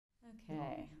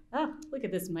Okay. Oh, look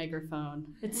at this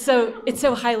microphone. It's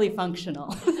so highly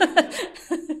functional.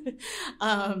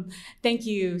 Thank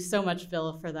you so much,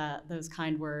 Bill, for those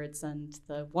kind words and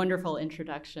the wonderful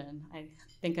introduction. I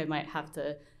think I might have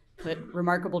to put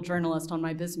remarkable journalist on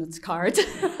my business card.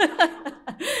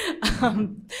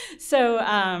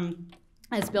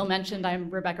 As Bill mentioned, I'm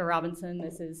Rebecca Robinson.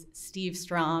 This is Steve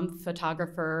Strom,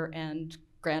 photographer and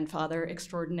grandfather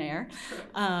extraordinaire.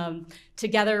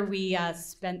 Together, we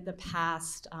spent the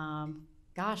past,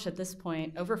 at this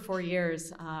point, over 4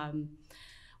 years,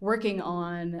 working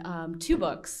on 2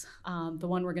 books. The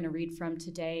one we're going to read from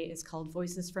today is called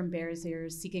Voices from Bears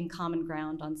Ears, Seeking Common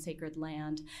Ground on Sacred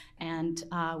Land. And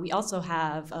we also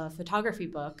have a photography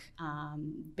book,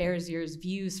 Bears Ears,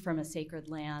 Views from a Sacred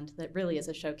Land, that really is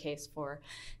a showcase for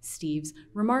Steve's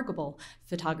remarkable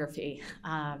photography.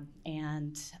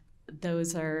 And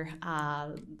those are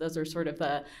sort of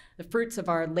the fruits of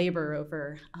our labor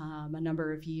over a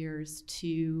number of years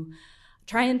to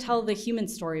try and tell the human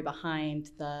story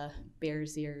behind the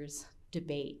Bears Ears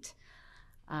debate.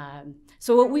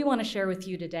 So what we want to share with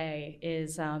you today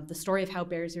is the story of how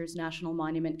Bears Ears National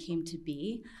Monument came to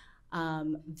be,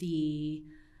 the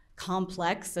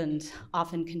complex and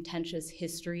often contentious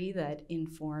history that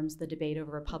informs the debate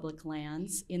over public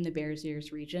lands in the Bears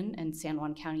Ears region and San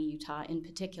Juan County, Utah in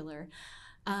particular,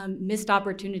 missed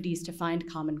opportunities to find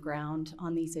common ground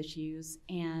on these issues.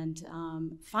 And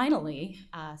finally,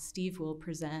 Steve will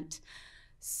present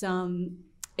some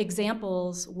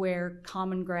examples where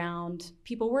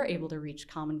people were able to reach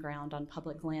common ground on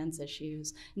public lands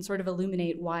issues and sort of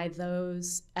illuminate why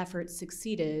those efforts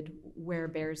succeeded where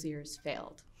Bears Ears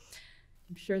failed.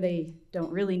 I'm sure they don't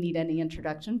really need any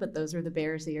introduction, but those are the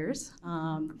Bears Ears,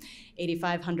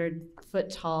 8,500 foot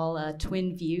tall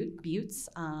twin buttes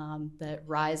that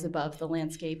rise above the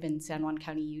landscape in San Juan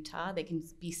County, Utah. They can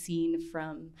be seen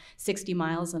from 60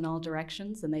 miles in all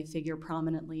directions, and they figure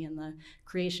prominently in the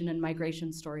creation and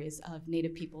migration stories of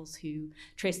Native peoples who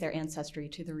trace their ancestry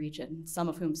to the region, some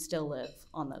of whom still live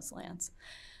on those lands.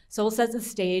 So we'll set the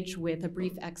stage with a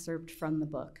brief excerpt from the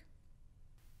book.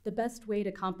 The best way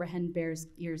to comprehend Bears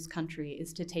Ears country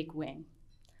is to take wing.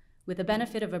 With the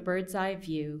benefit of a bird's eye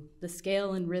view, the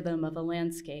scale and rhythm of a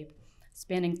landscape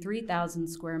spanning 3,000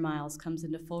 square miles comes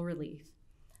into full relief.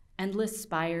 Endless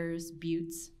spires,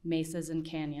 buttes, mesas, and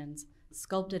canyons,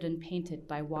 sculpted and painted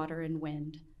by water and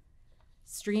wind.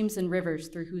 Streams and rivers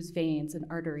through whose veins and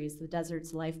arteries the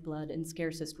desert's lifeblood and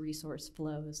scarcest resource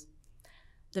flows.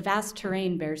 The vast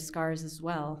terrain bears scars as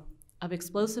well, of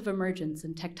explosive emergence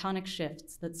and tectonic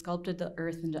shifts that sculpted the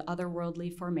earth into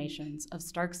otherworldly formations of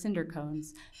stark cinder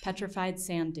cones, petrified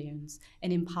sand dunes,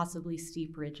 and impossibly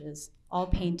steep ridges, all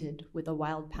painted with a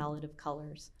wild palette of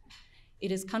colors.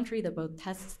 It is country that both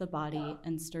tests the body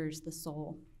and stirs the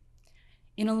soul.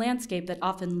 In a landscape that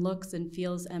often looks and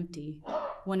feels empty,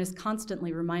 one is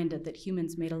constantly reminded that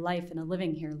humans made a life and a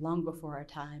living here long before our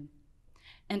time.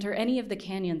 Enter any of the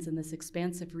canyons in this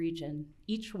expansive region,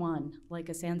 each one, like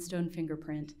a sandstone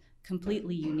fingerprint,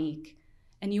 completely unique,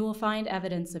 and you will find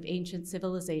evidence of ancient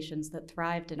civilizations that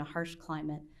thrived in a harsh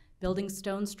climate, building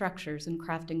stone structures and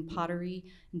crafting pottery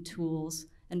and tools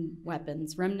and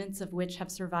weapons, remnants of which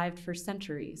have survived for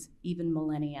centuries, even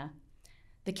millennia.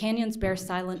 The canyons bear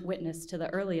silent witness to the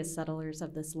earliest settlers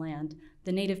of this land,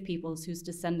 the native peoples whose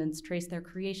descendants trace their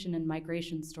creation and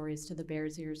migration stories to the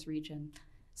Bears Ears region,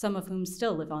 some of whom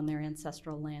still live on their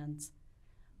ancestral lands.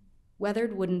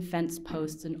 Weathered wooden fence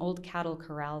posts and old cattle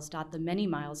corrals dot the many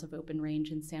miles of open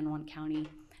range in San Juan County,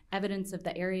 evidence of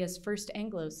the area's first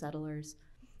Anglo settlers,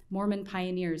 Mormon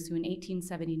pioneers who in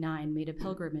 1879 made a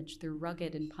pilgrimage through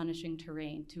rugged and punishing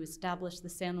terrain to establish the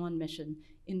San Juan Mission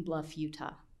in Bluff,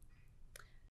 Utah.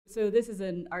 So this is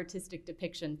an artistic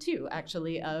depiction, too,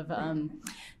 actually, of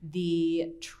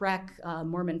the trek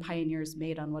Mormon pioneers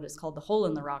made on what is called the Hole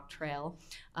in the Rock Trail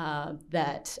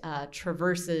that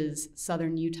traverses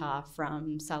southern Utah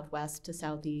from southwest to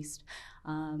southeast.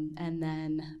 And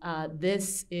then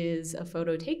this is a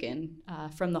photo taken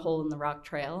from the Hole in the Rock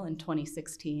Trail in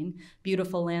 2016.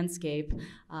 Beautiful landscape,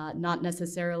 not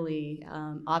necessarily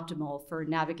optimal for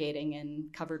navigating in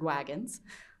covered wagons.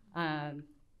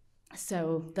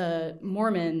 So the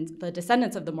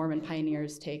descendants of the Mormon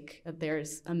pioneers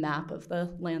there's a map of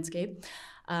the landscape.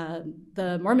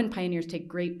 The Mormon pioneers take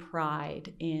great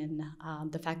pride in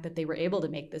the fact that they were able to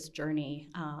make this journey,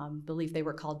 believe they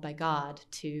were called by God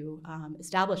to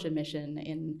establish a mission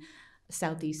in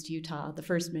southeast Utah, the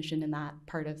first mission in that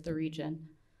part of the region.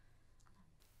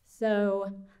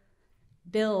 So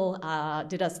Bill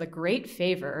did us the great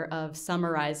favor of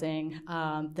summarizing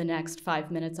the next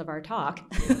 5 minutes of our talk.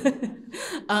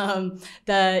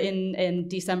 In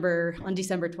December, on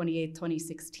December 28th,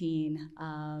 2016,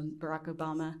 Barack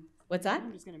Obama. What's that?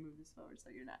 I'm just going to move this forward so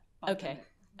you're not bopping Okay.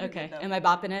 it. Okay. Am I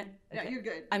bopping it? Yeah, Okay. you're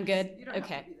good. I'm good? You don't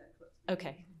Okay. have to be that close.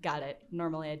 Okay. Got it.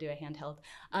 Normally I do a handheld.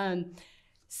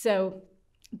 So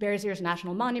Bears Ears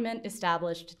National Monument,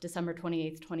 established December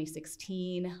 28th,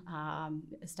 2016,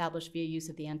 established via use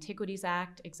of the Antiquities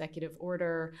Act, executive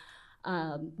order.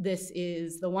 This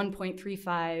is the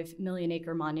 1.35 million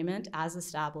acre monument as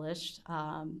established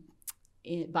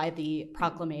by the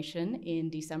proclamation in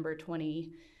December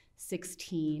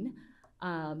 2016.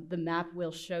 The map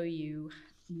we'll show you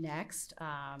next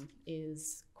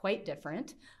is quite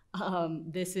different.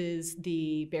 This is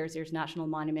the Bears Ears National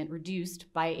Monument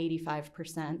reduced by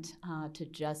 85% to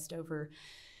just over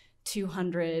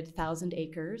 200,000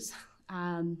 acres.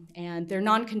 And they're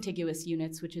non-contiguous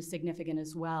units, which is significant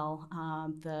as well.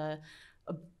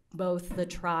 Both the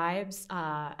tribes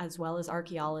as well as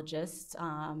archaeologists,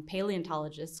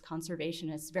 paleontologists,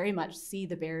 conservationists very much see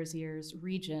the Bears Ears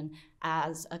region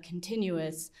as a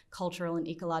continuous cultural and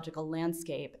ecological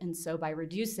landscape. And so by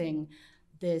reducing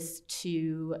this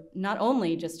to not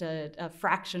only just a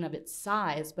fraction of its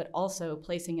size, but also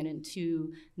placing it in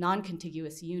two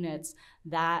non-contiguous units,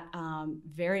 that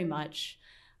very much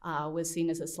was seen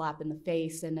as a slap in the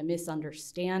face and a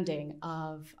misunderstanding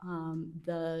of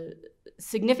the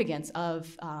significance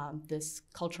of this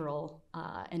cultural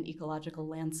and ecological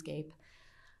landscape.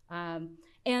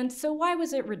 And so why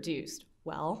was it reduced?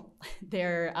 Well,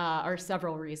 there are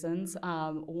several reasons,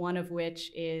 one of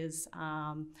which is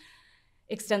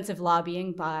extensive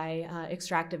lobbying by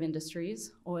extractive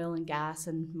industries, oil and gas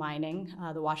and mining.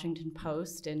 The Washington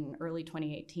Post in early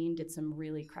 2018 did some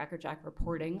really crackerjack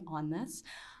reporting on this.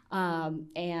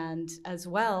 And as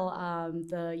well,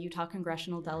 the Utah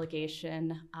congressional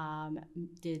delegation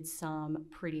did some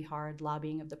pretty hard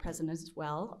lobbying of the president as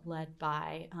well, led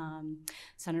by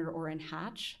Senator Orrin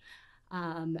Hatch.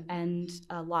 And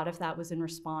a lot of that was in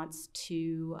response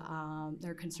to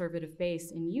their conservative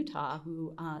base in Utah,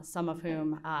 who some of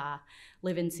whom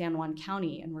live in San Juan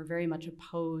County and were very much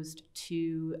opposed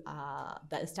to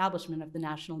the establishment of the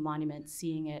National Monument,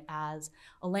 seeing it as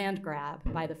a land grab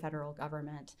by the federal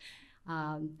government.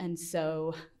 And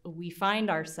so we find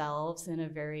ourselves in a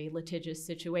very litigious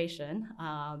situation.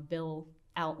 Bill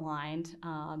outlined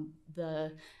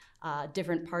the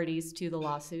different parties to the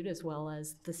lawsuit as well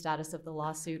as the status of the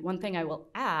lawsuit. One thing I will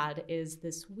add is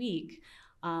this week,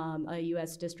 a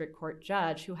U.S. District Court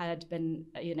judge who had been,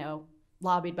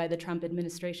 lobbied by the Trump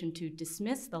administration to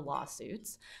dismiss the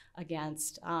lawsuits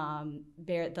against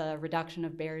the reduction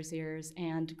of Bears Ears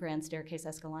and Grand Staircase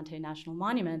Escalante National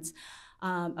Monuments,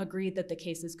 agreed that the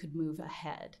cases could move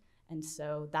ahead. And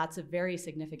so that's a very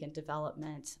significant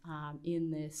development in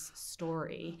this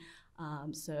story.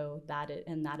 So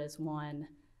that is one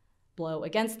blow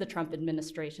against the Trump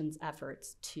administration's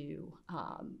efforts to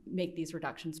make these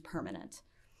reductions permanent.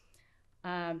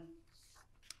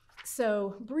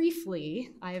 So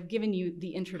briefly, I have given you the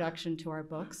introduction to our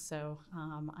books, so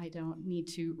I don't need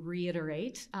to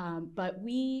reiterate, but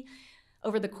we,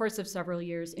 over the course of several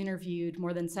years, interviewed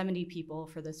more than 70 people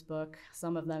for this book,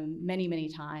 some of them many, many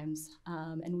times,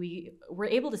 and we were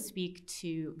able to speak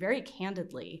to very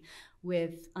candidly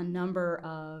with a number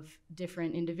of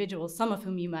different individuals, some of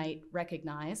whom you might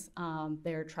recognize.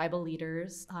 They're tribal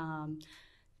leaders,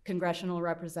 congressional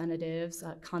representatives,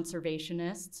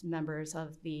 conservationists, members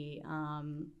of the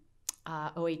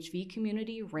OHV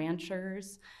community,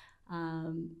 ranchers,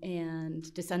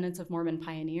 and descendants of Mormon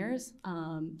pioneers.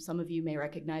 Some of you may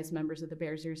recognize members of the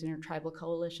Bears Ears Intertribal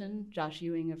Coalition, Josh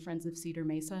Ewing of Friends of Cedar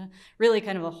Mesa, really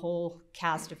kind of a whole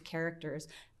cast of characters,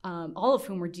 all of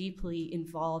whom were deeply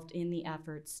involved in the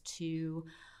efforts to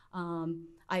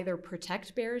either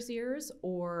protect Bears Ears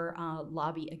or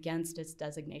lobby against its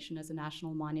designation as a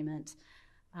national monument.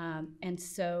 And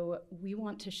so we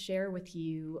want to share with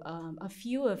you a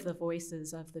few of the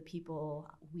voices of the people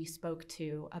we spoke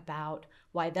to about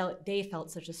why they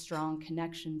felt such a strong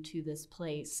connection to this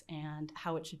place and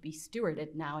how it should be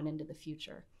stewarded now and into the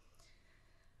future.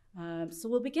 So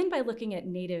we'll begin by looking at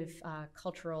Native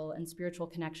cultural and spiritual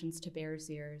connections to Bears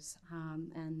Ears.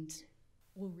 And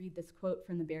we'll read this quote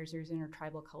from the Bears Ears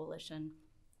Intertribal Coalition.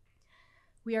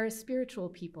 "We are a spiritual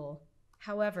people.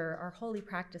 However, our holy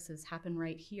practices happen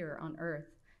right here on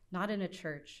earth, not in a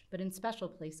church, but in special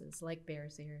places like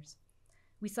Bears Ears.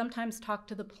 We sometimes talk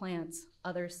to the plants,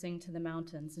 others sing to the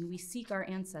mountains, and we seek our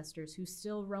ancestors who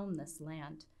still roam this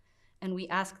land, and we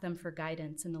ask them for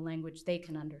guidance in a language they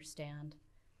can understand.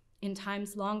 In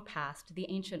times long past, the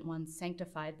ancient ones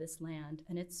sanctified this land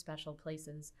and its special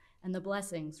places, and the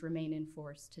blessings remain in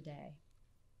force today."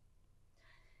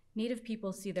 Native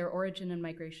people see their origin and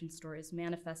migration stories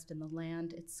manifest in the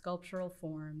land, its sculptural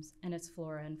forms, and its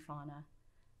flora and fauna.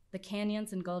 The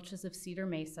canyons and gulches of Cedar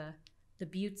Mesa, the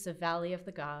buttes of Valley of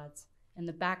the Gods, and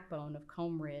the backbone of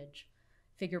Comb Ridge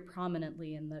figure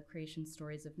prominently in the creation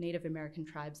stories of Native American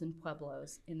tribes and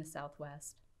pueblos in the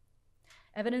Southwest.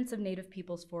 Evidence of Native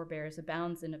people's forebears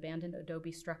abounds in abandoned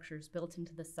adobe structures built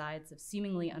into the sides of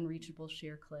seemingly unreachable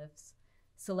sheer cliffs,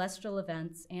 celestial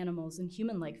events, animals, and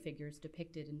human-like figures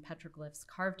depicted in petroglyphs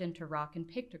carved into rock and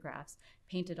pictographs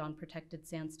painted on protected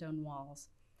sandstone walls,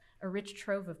 a rich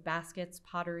trove of baskets,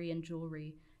 pottery, and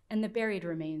jewelry, and the buried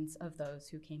remains of those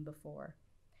who came before.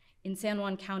 In San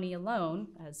Juan County alone,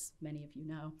 as many of you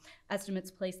know,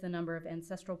 estimates place the number of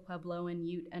ancestral Pueblo and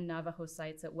Ute and Navajo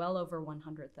sites at well over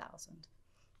 100,000.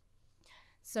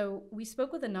 So we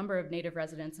spoke with a number of Native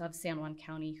residents of San Juan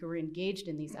County who were engaged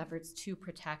in these efforts to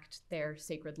protect their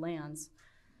sacred lands.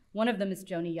 One of them is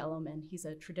Joni Yellowman. He's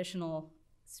a traditional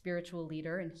spiritual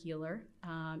leader and healer,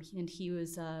 and he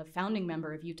was a founding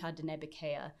member of Utah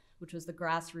Dinebikea, which was the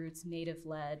grassroots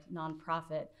Native-led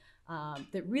nonprofit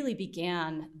that really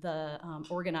began the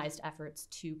organized efforts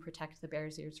to protect the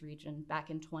Bears Ears region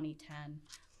back in 2010.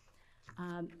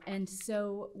 And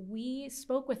so we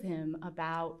spoke with him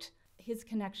about his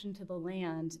connection to the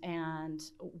land and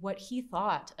what he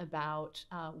thought about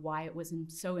why it was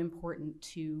so important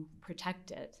to protect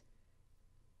it.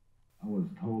 I was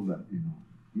told that,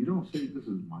 you don't say this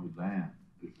is my land,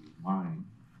 this is mine.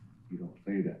 You don't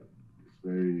say that.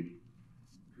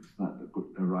 It's not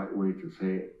the right way to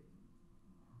say it.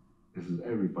 This is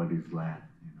everybody's land,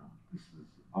 This is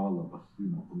all of us,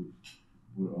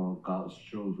 we're all God's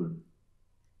children.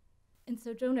 And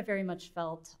so Jonah very much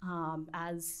felt,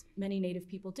 as many Native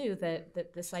people do,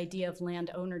 that this idea of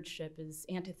land ownership is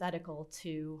antithetical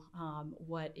to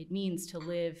what it means to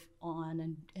live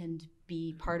on and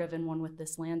be part of and one with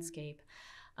this landscape.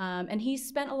 And he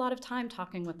spent a lot of time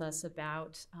talking with us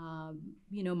about,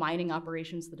 mining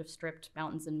operations that have stripped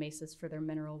mountains and mesas for their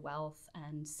mineral wealth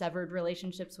and severed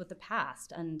relationships with the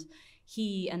past. And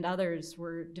he and others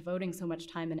were devoting so much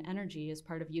time and energy as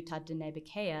part of Utah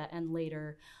Dinebikea and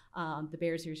later the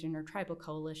Bears Ears Intertribal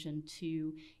Coalition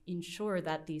to ensure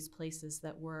that these places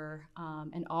that were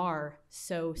and are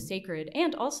so sacred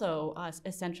and also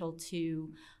essential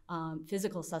to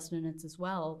physical sustenance as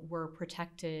well were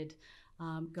protected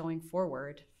going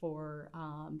forward for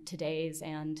today's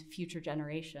and future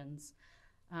generations.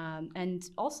 And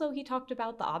also he talked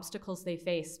about the obstacles they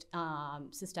faced,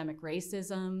 systemic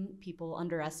racism, people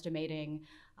underestimating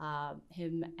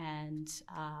him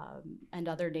and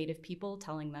other Native people,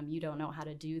 telling them, you don't know how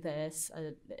to do this,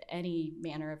 any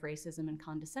manner of racism and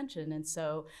condescension. And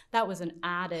so that was an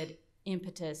added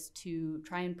impetus to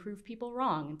try and prove people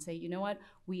wrong and say, you know what,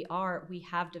 we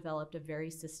have developed a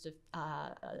very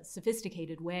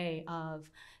sophisticated way of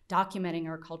documenting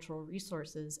our cultural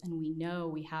resources, and we know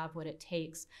we have what it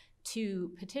takes to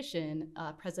petition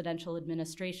presidential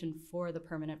administration for the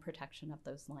permanent protection of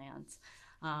those lands.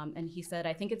 And he said,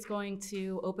 I think it's going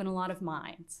to open a lot of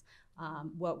minds,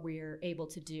 what we're able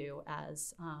to do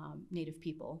as Native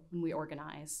people when we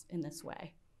organize in this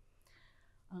way.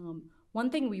 One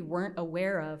thing we weren't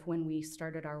aware of when we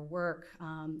started our work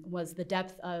was the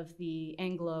depth of the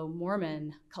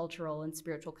Anglo-Mormon cultural and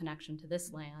spiritual connection to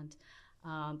this land.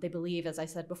 They believe, as I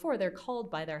said before, they're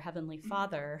called by their Heavenly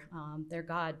Father, their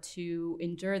God, to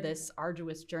endure this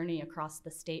arduous journey across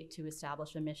the state to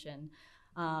establish a mission.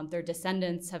 Their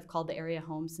descendants have called the area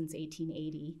home since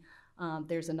 1880.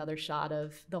 There's another shot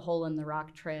of the Hole in the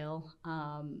Rock Trail.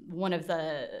 One of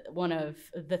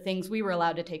the things we were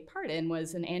allowed to take part in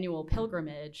was an annual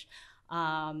pilgrimage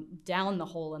down the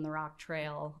Hole in the Rock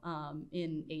Trail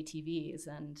in ATVs,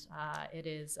 and it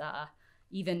is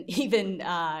even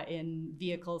in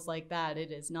vehicles like that,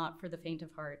 it is not for the faint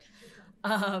of heart.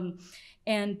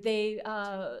 And they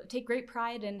take great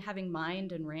pride in having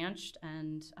mined and ranched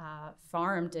and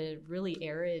farmed a really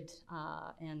arid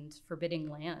and forbidding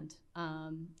land.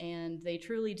 And they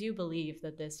truly do believe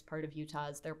that this part of Utah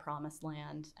is their promised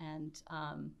land. And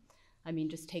I mean,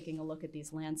 just taking a look at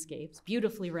these landscapes,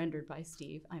 beautifully rendered by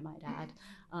Steve, I might add,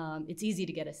 it's easy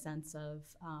to get a sense of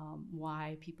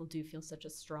why people do feel such a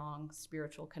strong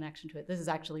spiritual connection to it. This is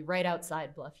actually right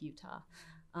outside Bluff, Utah.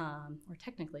 Or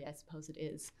technically, I suppose it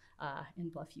is in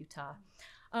Bluff, Utah.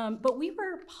 But we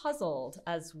were puzzled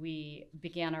as we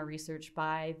began our research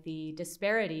by the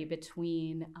disparity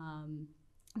between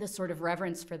the sort of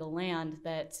reverence for the land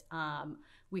that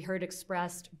we heard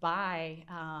expressed by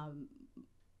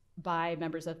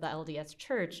members of the LDS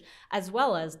Church, as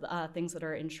well as things that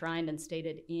are enshrined and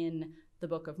stated in the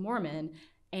Book of Mormon,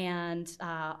 And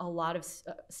a lot of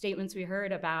statements we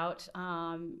heard about,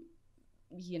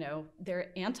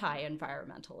 their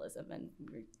anti-environmentalism, and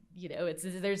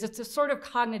there's a sort of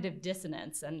cognitive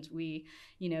dissonance, and we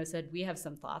said we have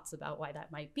some thoughts about why that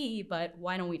might be, but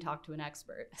why don't we talk to an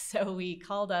expert? So we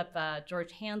called up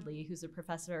George Handley, who's a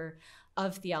professor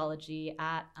of theology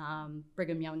at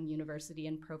Brigham Young University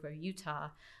in Provo, Utah,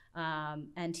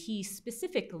 and he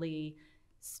specifically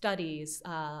studies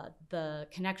the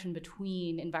connection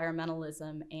between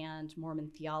environmentalism and Mormon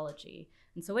theology.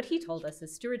 And so what he told us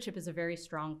is stewardship is a very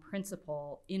strong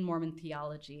principle in Mormon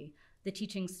theology. The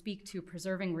teachings speak to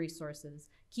preserving resources,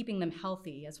 keeping them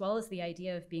healthy, as well as the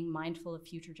idea of being mindful of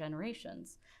future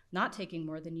generations, not taking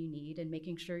more than you need, and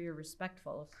making sure you're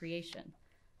respectful of creation.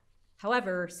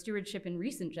 However, stewardship in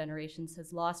recent generations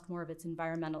has lost more of its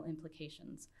environmental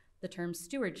implications. The term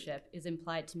stewardship is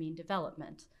implied to mean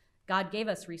development. God gave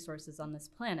us resources on this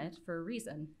planet for a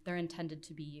reason. They're intended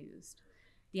to be used.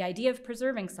 The idea of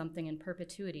preserving something in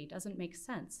perpetuity doesn't make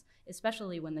sense,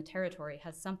 especially when the territory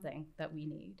has something that we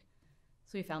need.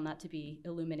 So we found that to be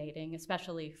illuminating,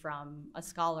 especially from a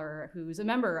scholar who's a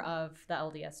member of the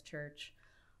LDS Church.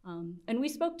 And we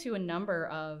spoke to a number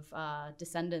of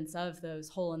descendants of those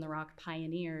hole-in-the-rock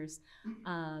pioneers.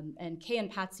 And Kay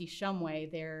and Patsy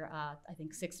Shumway, they're, I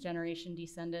think, sixth-generation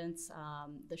descendants.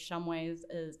 The Shumways,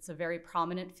 it's a very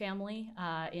prominent family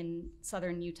in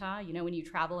southern Utah. You know, when you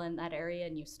travel in that area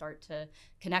and you start to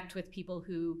connect with people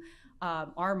who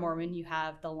are Mormon, you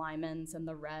have the Lymans and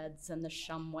the Reds and the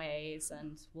Shumways,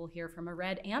 and we'll hear from a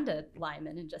Red and a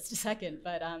Lyman in just a second.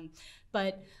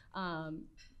 But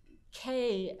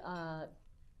Kay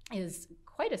is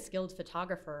quite a skilled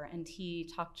photographer, and he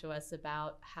talked to us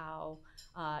about how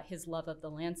his love of the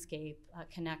landscape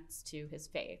connects to his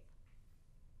faith.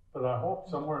 But I hope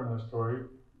somewhere in the story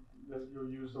that you'll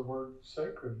use the word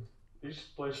sacred. These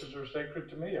places are sacred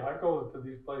to me. I go to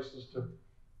these places to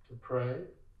pray,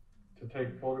 to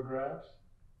take photographs,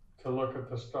 to look at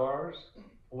the stars,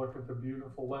 to look at the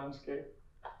beautiful landscape.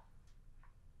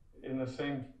 In the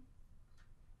same,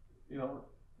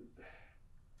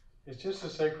 it's just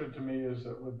as sacred to me as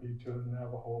it would be to a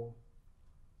Navajo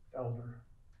elder.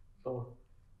 So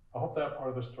I hope that part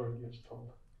of the story gets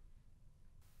told.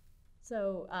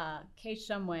 So Kay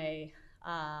Shumway,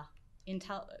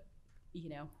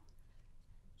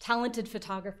 talented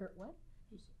photographer. What?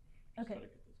 Okay.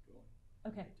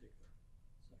 Okay.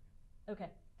 Okay.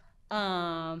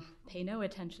 Pay no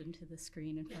attention to the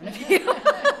screen in front of you.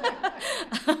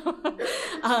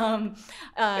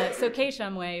 So Kay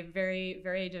Shumway, very,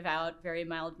 very devout, very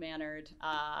mild-mannered,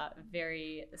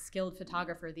 very skilled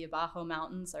photographer. The Abajo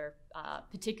Mountains are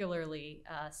particularly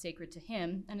sacred to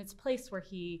him, and it's a place where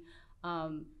he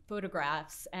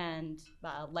photographs, and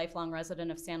lifelong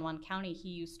resident of San Juan County, he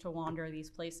used to wander these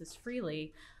places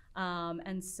freely.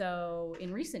 And so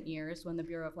in recent years, when the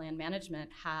Bureau of Land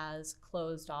Management has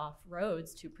closed off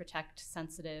roads to protect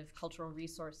sensitive cultural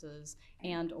resources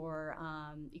and or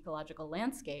ecological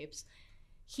landscapes,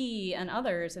 he and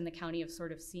others in the county have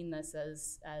sort of seen this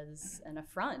as an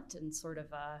affront and sort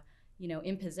of a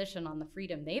imposition on the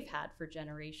freedom they've had for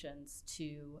generations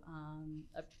to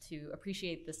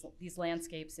appreciate these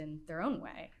landscapes in their own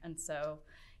way. And so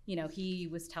he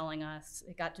was telling us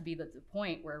it got to be the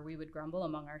point where we would grumble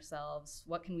among ourselves,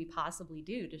 what can we possibly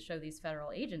do to show these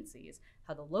federal agencies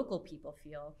how the local people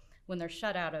feel when they're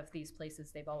shut out of these places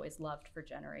they've always loved for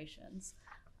generations?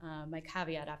 My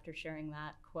caveat after sharing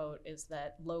that quote is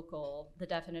that the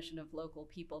definition of local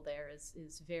people there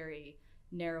is very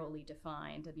narrowly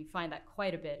defined, and you find that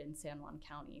quite a bit in San Juan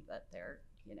County, that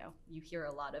you hear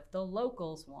a lot of the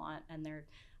locals want, and there,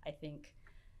 I think,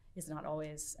 is not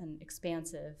always an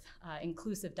expansive,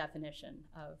 inclusive definition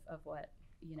of what,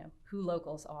 who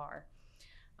locals are.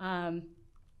 And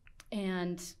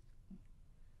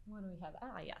what do we have?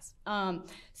 Yes.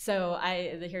 So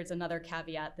here's another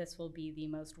caveat. This will be the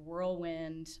most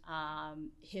whirlwind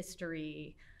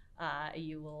history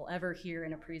you will ever hear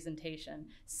in a presentation.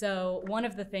 So one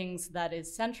of the things that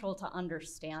is central to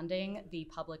understanding the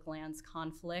public lands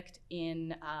conflict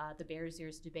in the Bears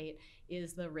Ears debate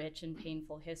is the rich and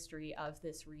painful history of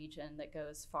this region that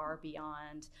goes far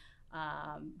beyond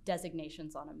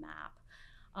designations on a map.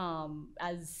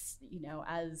 As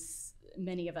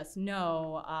many of us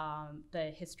know, the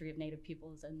history of Native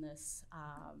peoples in this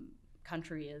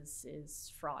country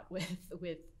is fraught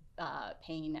with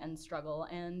pain and struggle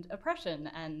and oppression,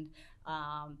 and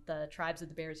the tribes of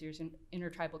the Bears Ears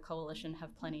Intertribal Coalition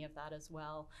have plenty of that as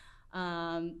well.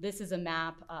 This is a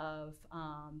map of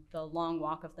the Long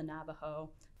Walk of the Navajo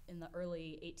in the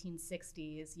early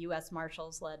 1860s. U.S.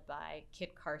 Marshals led by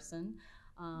Kit Carson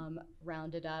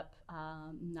rounded up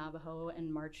Navajo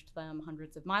and marched them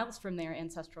hundreds of miles from their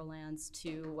ancestral lands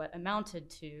to what amounted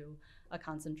to a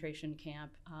concentration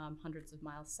camp hundreds of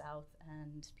miles south.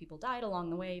 And people died along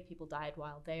the way, people died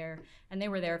while there, and they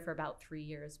were there for about 3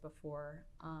 years before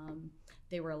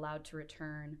they were allowed to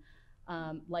return.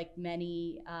 Like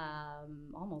many,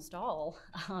 almost all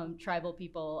tribal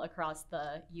people across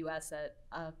the U.S. at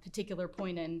a particular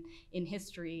point in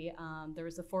history, there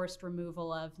was a forced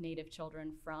removal of Native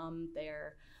children from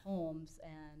their homes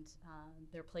and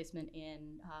their placement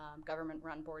in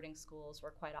government-run boarding schools,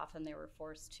 where quite often they were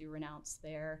forced to renounce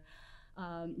their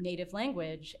Native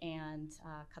language and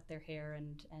cut their hair,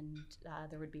 and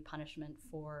there would be punishment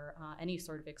for any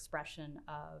sort of expression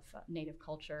of Native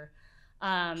culture.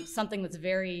 Something that's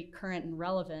very current and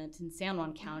relevant in San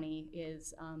Juan County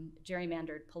is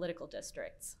gerrymandered political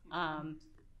districts.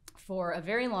 For a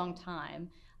very long time,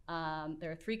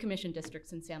 there are 3 commission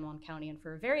districts in San Juan County, and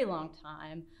for a very long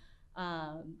time,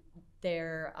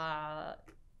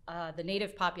 the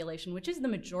Native population, which is the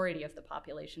majority of the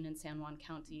population in San Juan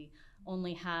County,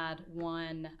 only had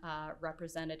 1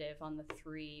 representative on the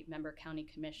 3-member county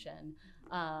commission.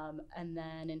 And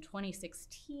then in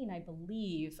 2016, I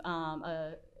believe,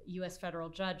 a U.S. federal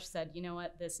judge said, you know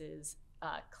what, this is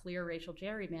clear racial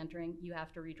gerrymandering, you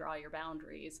have to redraw your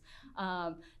boundaries.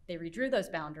 They redrew those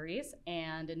boundaries,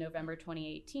 and in November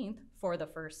 2018, for the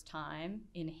first time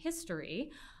in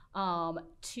history,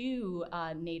 2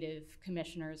 Native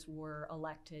commissioners were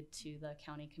elected to the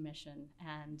county commission,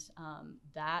 and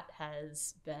that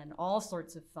has been all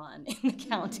sorts of fun in the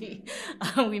county.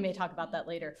 We may talk about that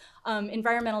later.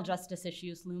 Environmental justice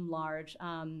issues loom large.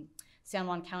 San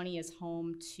Juan County is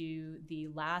home to the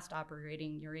last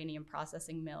operating uranium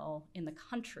processing mill in the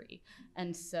country.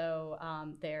 And so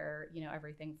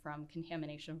everything from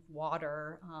contamination of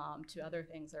water to other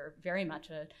things are very much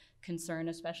a concern,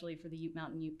 especially for the Ute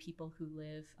Mountain Ute people who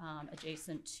live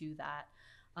adjacent to that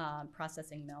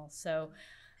processing mill. So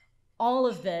all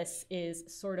of this is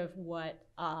sort of what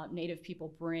Native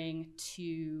people bring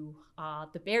to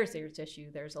the Bears Ears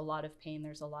issue. There's a lot of pain,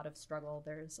 there's a lot of struggle,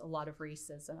 there's a lot of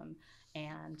racism,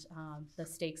 and the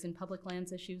stakes in public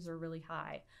lands issues are really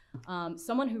high.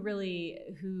 Someone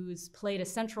who's played a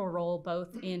central role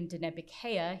both in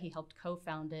Dinebikea, he helped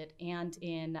co-found it, and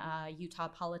in Utah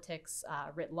politics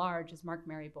writ large is Mark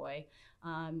Maryboy.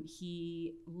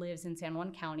 He lives in San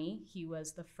Juan County. He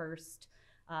was the first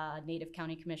Native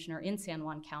County Commissioner in San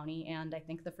Juan County, and I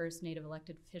think the first Native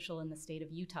elected official in the state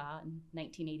of Utah in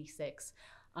 1986.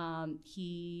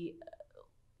 He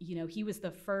was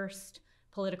the first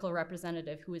political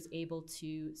representative who was able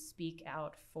to speak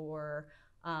out for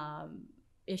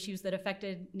issues that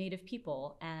affected Native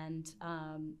people. And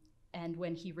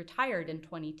when he retired in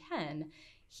 2010,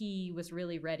 he was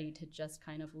really ready to just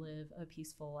kind of live a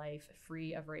peaceful life,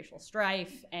 free of racial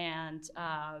strife and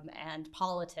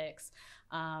politics.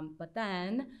 But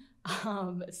then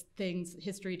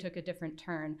history took a different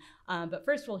turn. But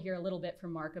first, we'll hear a little bit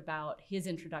from Mark about his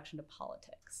introduction to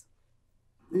politics.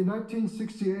 In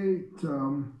 1968,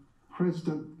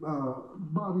 President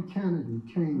Bobby Kennedy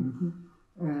came,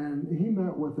 and he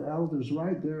met with the elders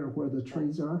right there where the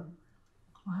trees are.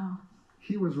 Wow.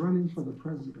 He was running for the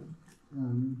president.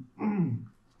 And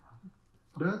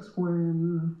that's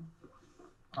when,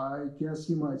 I guess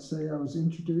you might say, I was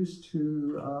introduced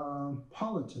to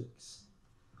politics.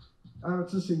 I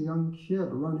was just a young kid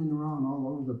running around all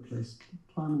over the place,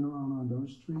 climbing around on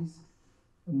those trees.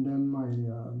 And then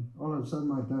all of a sudden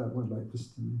my dad went like this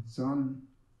to me: son,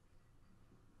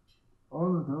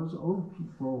 all of those old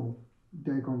people,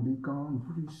 they're gonna be gone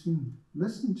pretty soon.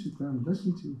 Listen to them,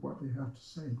 listen to what they have to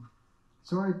say.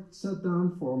 So I sat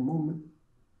down for a moment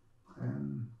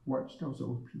and watched those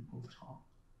old people talk.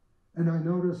 And I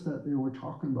noticed that they were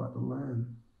talking about the land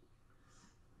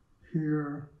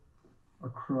here,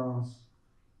 across,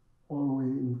 all the way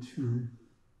into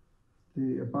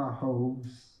the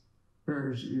Abajos,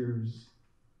 Bears Ears,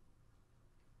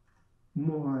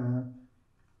 Moab,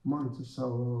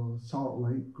 Monticello, Salt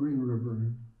Lake, Green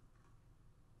River.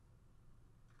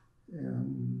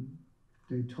 And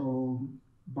they told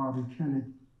Bobby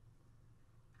Kennedy,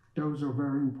 those are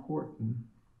very important,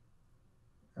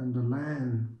 and the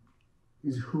land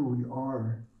is who we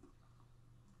are.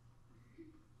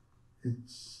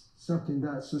 It's something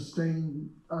that sustained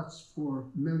us for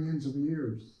millions of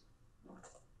years.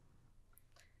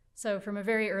 So from a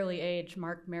very early age,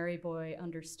 Mark Maryboy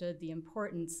understood the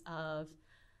importance of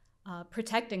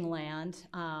protecting land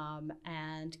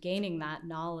and gaining that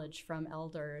knowledge from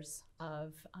elders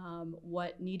of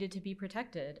what needed to be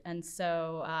protected. And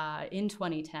so in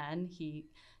 2010, he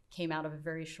came out of a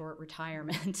very short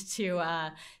retirement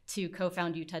to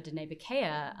co-found Utah Dene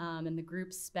Bikea. And the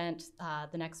group spent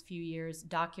the next few years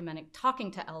documenting, talking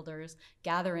to elders,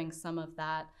 gathering some of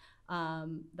that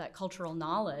cultural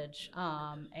knowledge,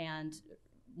 and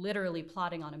literally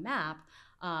plotting on a map,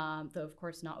 though of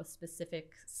course not with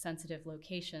specific sensitive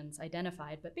locations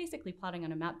identified, but basically plotting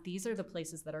on a map, these are the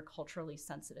places that are culturally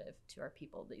sensitive to our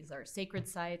people. These are sacred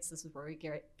sites. This is where we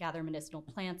gather medicinal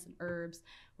plants and herbs,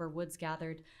 where wood's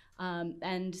gathered.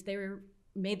 And they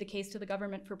made the case to the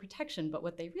government for protection, but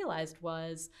what they realized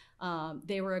was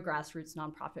they were a grassroots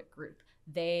nonprofit group.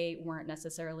 They weren't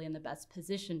necessarily in the best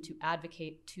position to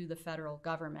advocate to the federal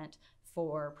government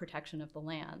for protection of the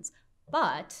lands.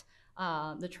 But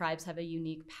the tribes have a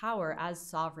unique power as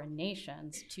sovereign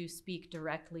nations to speak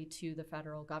directly to the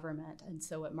federal government. And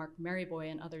so what Mark Maryboy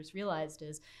and others realized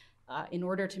is in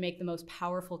order to make the most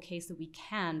powerful case that we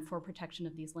can for protection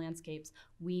of these landscapes,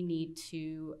 we need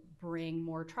to bring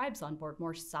more tribes on board,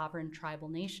 more sovereign tribal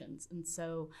nations. And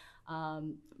so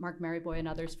Mark Maryboy and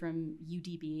others from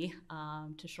UDB,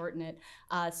 to shorten it,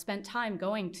 spent time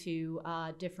going to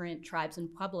different tribes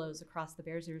and pueblos across the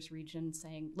Bears Ears region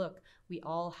saying, look, we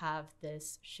all have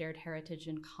this shared heritage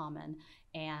in common,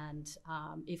 and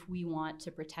if we want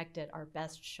to protect it, our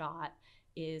best shot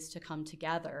is to come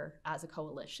together as a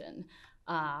coalition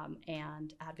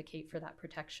and advocate for that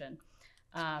protection.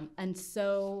 And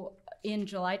so in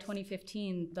July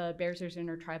 2015, the Bears Ears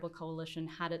Intertribal Coalition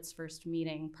had its first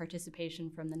meeting, participation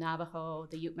from the Navajo,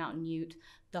 the Ute Mountain Ute,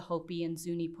 the Hopi and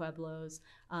Zuni Pueblos,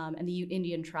 and the Ute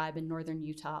Indian tribe in northern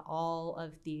Utah. All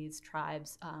of these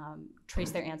tribes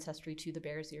trace their ancestry to the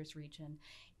Bears Ears region.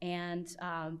 And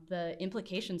the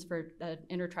implications for the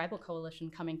intertribal coalition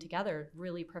coming together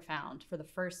really profound. For the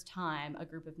first time, a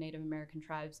group of Native American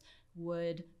tribes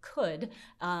could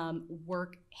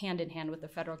work hand in hand with the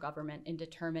federal government in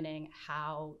determining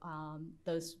how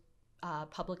those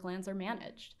public lands are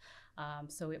managed.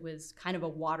 So it was kind of a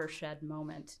watershed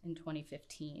moment in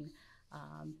 2015,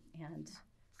 and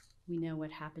we know what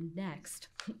happened next.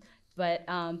 But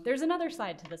there's another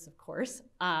side to this, of course,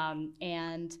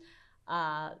 and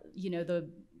the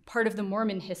part of the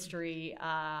Mormon history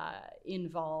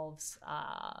involves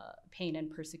pain and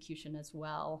persecution as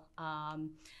well.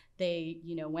 They,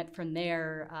 went from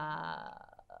their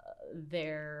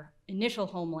initial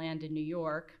homeland in New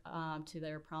York to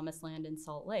their promised land in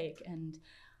Salt Lake, and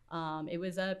it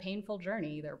was a painful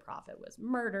journey. Their prophet was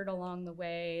murdered along the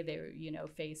way. They,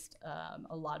 faced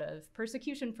a lot of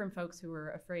persecution from folks who were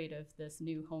afraid of this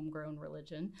new homegrown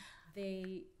religion.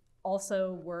 They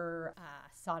also were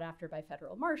sought after by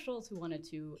federal marshals who wanted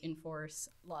to enforce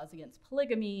laws against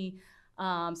polygamy.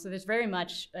 So there's very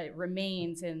much, it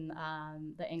remains in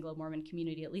the Anglo-Mormon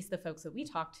community, at least the folks that we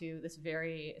talk to, this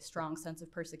very strong sense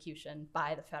of persecution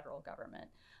by the federal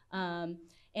government.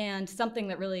 And something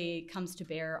that really comes to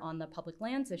bear on the public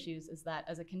lands issues is that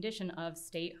as a condition of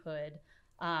statehood,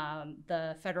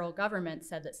 the federal government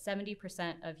said that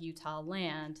 70% of Utah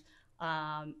land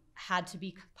had to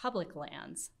be public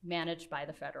lands managed by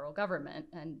the federal government.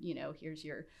 And, here's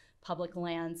your public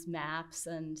lands maps,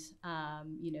 and,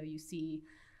 you see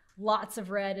lots of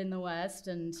red in the West,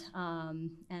 and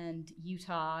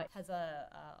Utah has a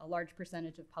large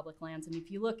percentage of public lands. And if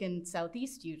you look in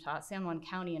southeast Utah, San Juan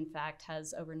County, in fact,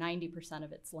 has over 90%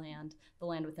 of its land. The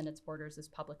land within its borders is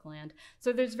public land.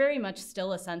 So there's very much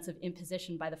still a sense of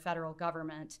imposition by the federal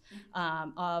government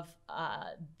of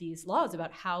these laws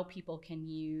about how people can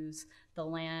use the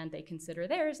land they consider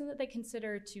theirs and that they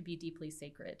consider to be deeply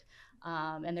sacred.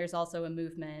 And there's also a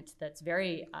movement that's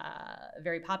very,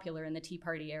 very popular in the Tea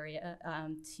Party area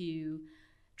to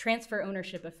transfer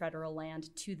ownership of federal land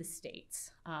to the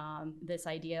states. This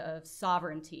idea of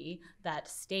sovereignty, that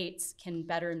states can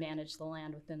better manage the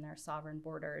land within their sovereign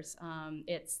borders.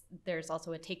 There's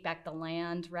also a take back the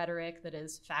land rhetoric that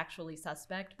is factually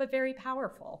suspect, but very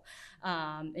powerful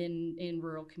in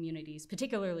rural communities,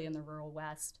 particularly in the rural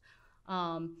West.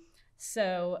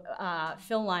 So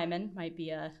Phil Lyman might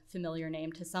be a familiar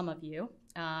name to some of you.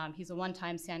 He's a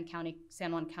one-time San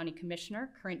Juan County Commissioner,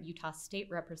 current Utah State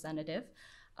Representative,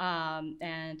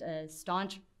 and a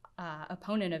staunch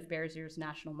opponent of Bears Ears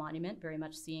National Monument, very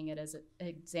much seeing it as an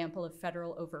example of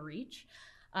federal overreach.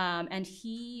 And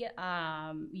he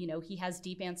has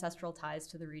deep ancestral ties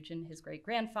to the region. His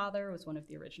great-grandfather was one of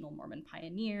the original Mormon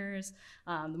pioneers.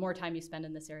 The more time you spend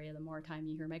in this area, the more time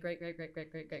you hear my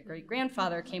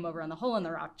great-great-great-great-great-great-grandfather came over on the Hole in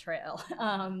the Rock Trail.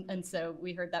 And so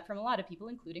we heard that from a lot of people,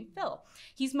 including Phil.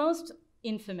 He's most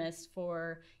infamous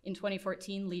for, in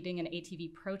 2014, leading an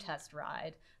ATV protest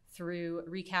ride through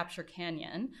Recapture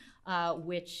Canyon,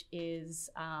 which is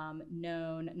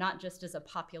known not just as a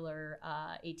popular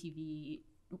ATV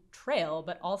trail,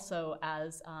 but also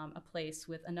as a place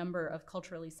with a number of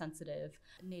culturally sensitive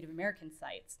Native American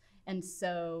sites. And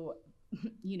so,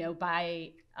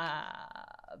 by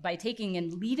taking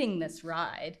and leading this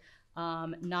ride,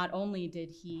 not only did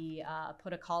he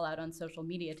put a call out on social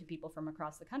media to people from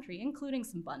across the country, including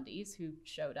some Bundys who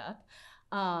showed up,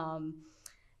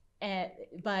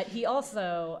 but he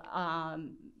also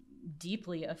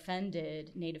deeply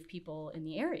offended Native people in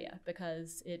the area,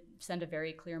 because it sent a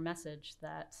very clear message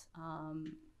that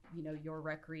your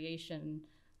recreation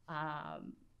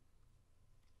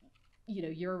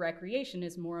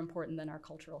is more important than our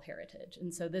cultural heritage.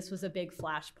 And so this was a big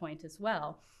flashpoint as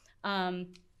well.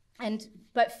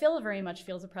 But Phil very much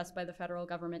feels oppressed by the federal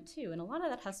government too. And a lot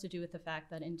of that has to do with the fact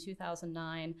that in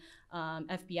 2009,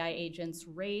 FBI agents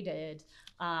raided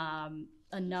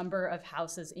a number of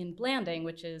houses in Blanding,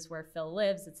 which is where Phil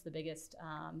lives. It's the biggest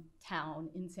town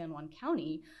in San Juan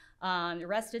County.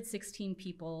 Arrested 16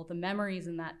 people. The memories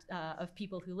in that of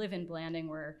people who live in Blanding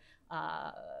were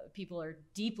people are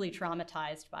deeply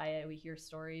traumatized by it. We hear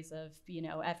stories of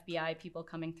FBI people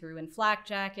coming through in flak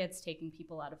jackets, taking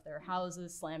people out of their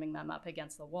houses, slamming them up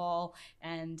against the wall.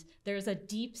 And there's a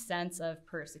deep sense of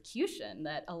persecution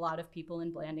that a lot of people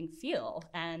in Blanding feel.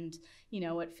 And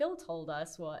what Phil told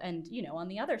us, on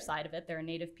the other side of it, there are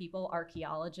Native people,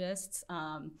 archaeologists,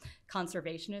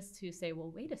 conservationists who say,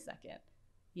 well, wait a second.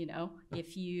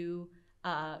 If you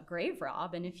grave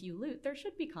rob and if you loot, there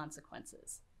should be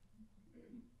consequences.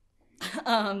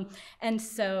 And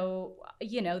so,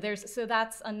 so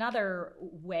that's another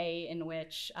way in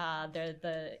which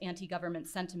the anti-government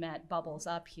sentiment bubbles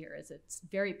up here, is it's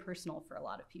very personal for a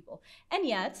lot of people. And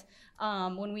yet,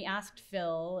 when we asked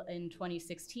Phil in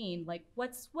 2016,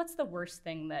 what's the worst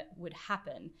thing that would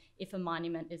happen if a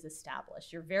monument is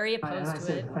established? You're very opposed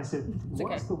to it. I said,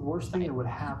 what's the worst thing that would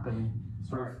happen,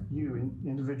 sort of you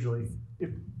individually, if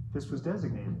this was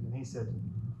designated? And he said,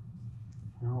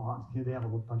 they have a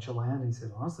bunch of land. He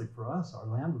said, honestly, for us, our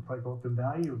land would probably go up in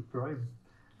value.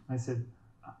 I said,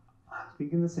 I'm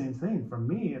thinking the same thing. For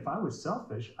me, if I was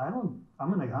selfish, I'm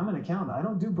an accountant. I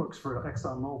don't do books for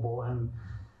ExxonMobil and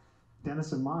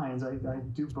Denison Mines. I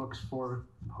do books for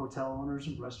hotel owners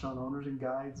and restaurant owners and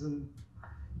guides and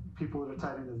people that are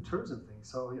tied into the tourism thing.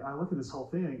 So I look at this whole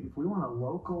thing. If we want a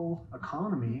local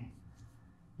economy,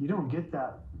 you don't get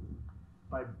that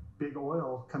by big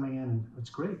oil coming in.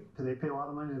 It's great because they pay a lot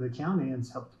of money to the county and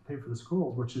it's helped to pay for the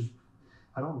schools, which is,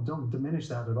 I don't diminish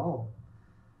that at all.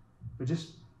 But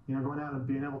just, going out and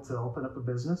being able to open up a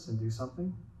business and do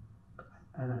something.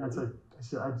 And I said,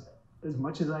 as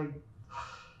much as I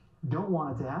don't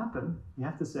want it to happen, you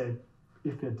have to say,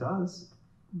 if it does,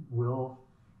 we'll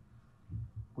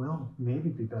maybe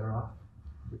be better off.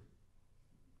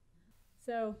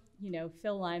 So,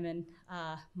 Phil Lyman,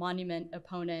 monument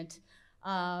opponent,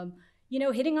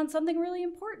 hitting on something really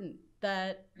important,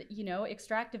 that,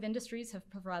 extractive industries have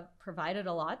provided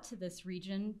a lot to this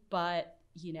region, but,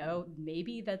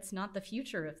 maybe that's not the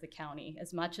future of the county.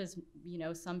 As much as,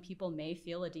 some people may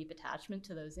feel a deep attachment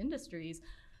to those industries,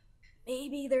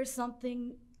 maybe there's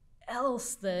something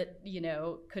else that,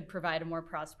 could provide a more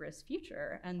prosperous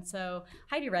future. And so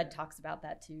Heidi Red talks about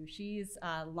that too. She's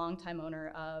a longtime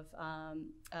owner of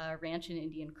a ranch in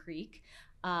Indian Creek.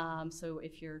 So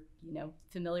if you're,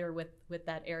 familiar with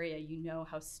that area,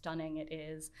 how stunning it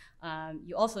is.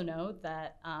 You also know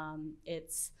that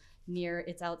it's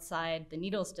outside the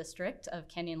Needles district of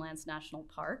Canyonlands National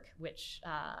Park, which,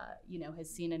 has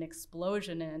seen an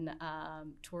explosion in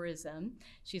tourism.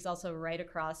 She's also right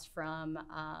across from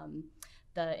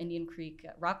the Indian Creek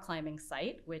rock climbing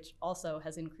site, which also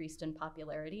has increased in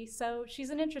popularity. So she's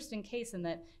an interesting case in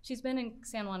that she's been in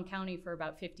San Juan County for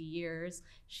about 50 years.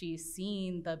 She's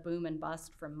seen the boom and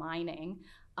bust from mining.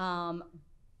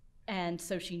 And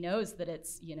so she knows that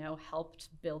it's, helped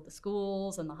build the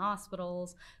schools and the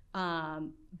hospitals,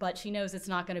 but she knows it's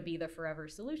not going to be the forever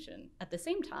solution. At the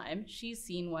same time, she's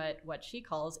seen what she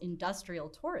calls industrial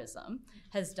tourism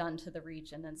has done to the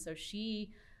region. And so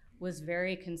she was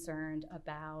very concerned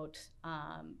about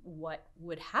what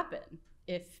would happen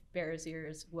if Bears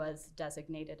Ears was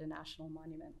designated a national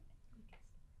monument.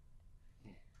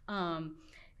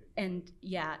 And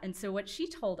so what she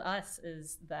told us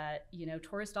is that,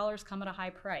 tourist dollars come at a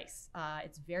high price.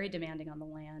 It's very demanding on the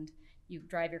land. You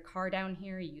drive your car down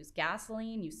here, you use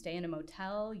gasoline, you stay in a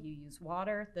motel, you use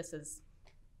water. This is,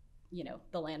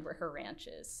 the land where her ranch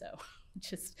is. So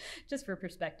just for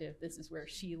perspective, this is where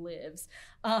she lives.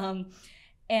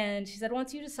 And she said,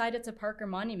 once you decide it's a park or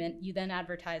monument, you then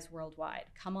advertise worldwide.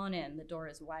 Come on in, the door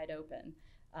is wide open.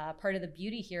 Part of the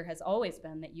beauty here has always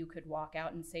been that you could walk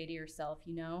out and say to yourself,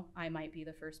 you know, I might be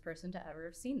the first person to ever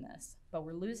have seen this, but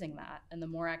we're losing that. And the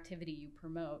more activity you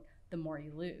promote, the more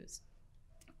you lose.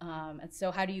 And so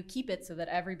how do you keep it so that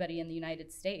everybody in the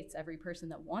United States, every person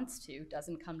that wants to,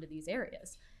 doesn't come to these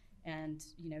areas? And,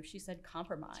 you know, she said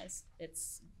compromise.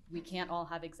 We can't all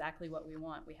have exactly what we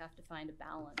want. We have to find a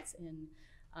balance in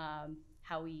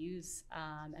how we use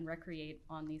and recreate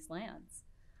on these lands.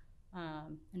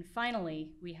 And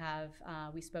finally,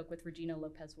 we spoke with Regina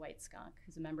Lopez Whiteskunk,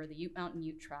 who's a member of the Ute Mountain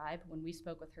Ute tribe. When we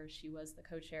spoke with her, she was the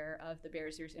co-chair of the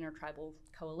Bears Ears Intertribal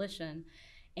Coalition.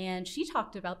 And she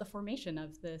talked about the formation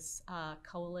of this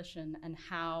coalition and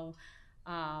how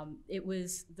it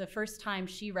was the first time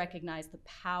she recognized the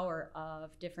power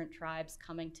of different tribes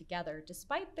coming together,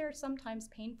 despite their sometimes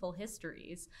painful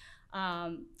histories,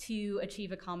 to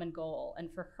achieve a common goal.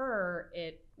 And for her,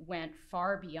 it went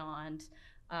far beyond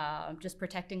just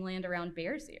protecting land around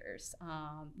Bears Ears.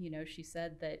 You know, she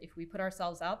said that if we put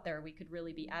ourselves out there, we could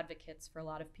really be advocates for a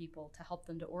lot of people to help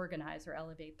them to organize or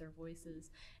elevate their voices.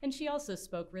 And she also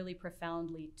spoke really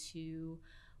profoundly to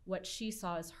what she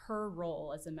saw as her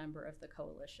role as a member of the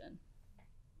coalition.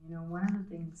 You know, one of the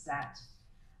things that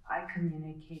I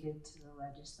communicated to the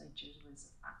legislatures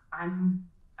was I'm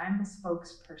a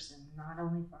spokesperson, not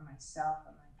only for myself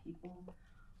and my people,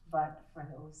 but for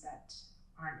those that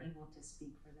aren't able to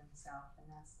speak for themselves, and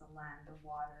that's the land, the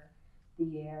water,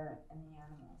 the air, and the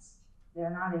animals.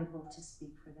 They're not able to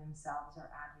speak for themselves or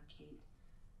advocate,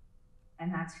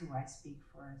 and that's who I speak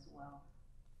for as well.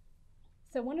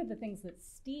 So one of the things that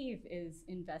Steve is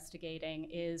investigating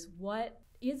is, what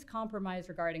is compromise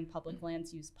regarding public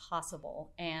lands use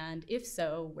possible? And if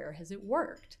so, where has it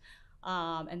worked?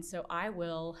 And so I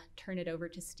will turn it over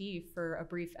to Steve for a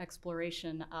brief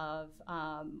exploration of,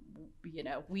 you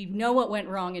know, we know what went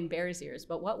wrong in Bears Ears,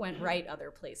 but what went right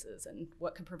other places, and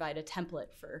what could provide a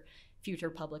template for future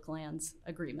public lands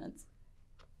agreements.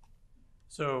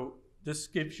 So this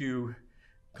gives you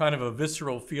kind of a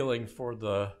visceral feeling for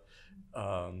the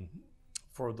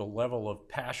level of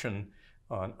passion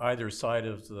on either side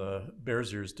of the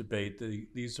Bears Ears debate.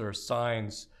 These are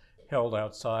signs held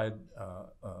outside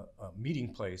a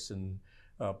meeting place in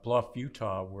Bluff,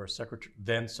 Utah, where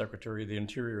then Secretary of the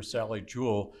Interior Sally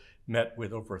Jewell met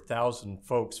with over 1,000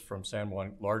 folks from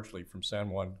largely from San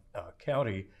Juan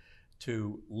County,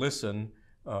 to listen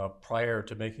prior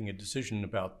to making a decision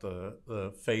about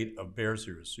the fate of Bears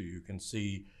Ears. So you can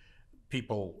see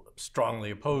people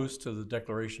strongly opposed to the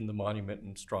declaration of the monument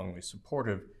and strongly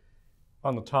supportive.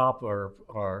 On the top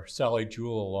are Sally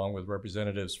Jewell, along with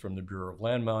representatives from the Bureau of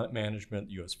Land Management,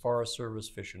 the U.S. Forest Service,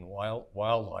 Fish and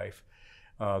Wildlife.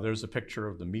 There's a picture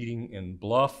of the meeting in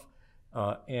Bluff,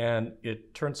 and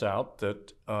it turns out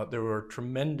that there were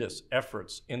tremendous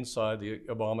efforts inside the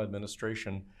Obama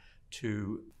administration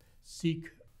to seek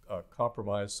a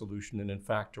compromise solution, and in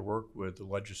fact to work with the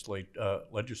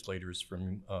legislators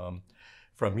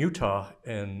from Utah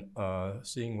and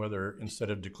seeing whether, instead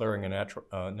of declaring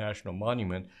a national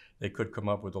monument, they could come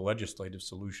up with a legislative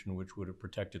solution which would have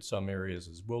protected some areas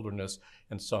as wilderness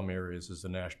and some areas as a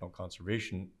national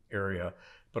conservation area.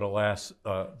 But alas,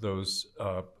 those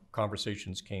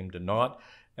conversations came to naught,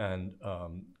 and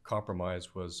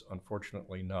compromise was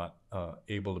unfortunately not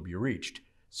able to be reached.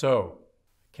 So,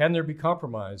 can there be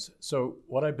compromise? So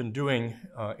what I've been doing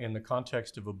in the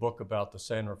context of a book about the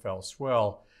San Rafael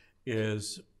Swell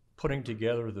is putting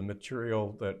together the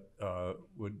material that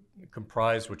would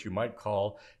comprise what you might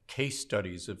call case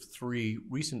studies of 3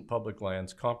 recent public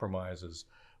lands compromises.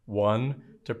 1,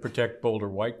 to protect Boulder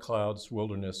White Clouds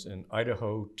wilderness in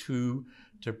Idaho. 2,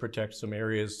 to protect some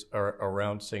areas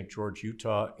around St. George,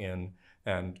 Utah, and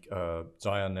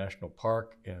Zion National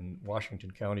Park in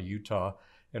Washington County, Utah.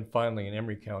 And finally in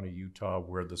Emery County, Utah,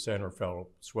 where the San Rafael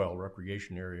Swell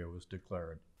Recreation Area was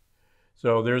declared.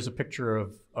 So there's a picture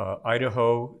of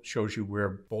Idaho, shows you where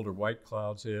Boulder White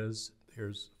Clouds is.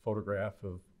 Here's a photograph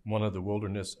of one of the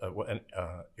wilderness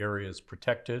areas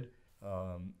protected.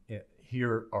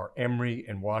 Here are Emery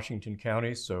and Washington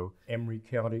counties. So Emery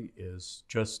County is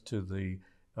just to the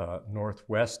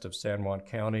northwest of San Juan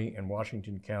County, and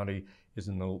Washington County is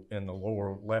in the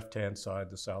lower left-hand side,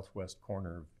 the southwest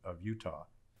corner of Utah.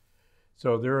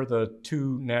 So there are the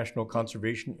 2 national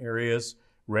conservation areas,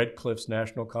 Red Cliffs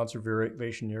National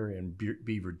Conservation Area and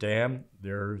Beaver Dam.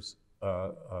 There's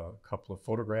a couple of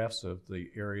photographs of the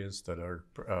areas that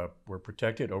were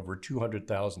protected. Over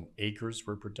 200,000 acres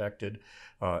were protected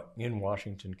in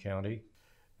Washington County.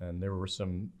 And there were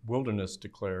some wilderness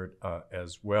declared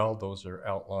as well. Those are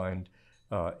outlined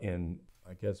in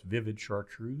I guess, vivid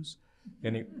chartreuse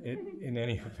in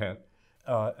any event.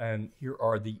 And here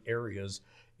are the areas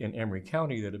in Emery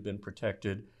County that have been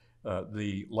protected.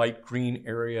 The light green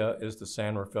area is the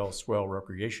San Rafael Swell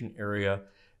Recreation Area,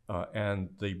 and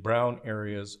the brown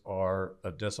areas are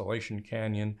Desolation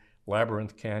Canyon,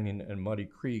 Labyrinth Canyon, and Muddy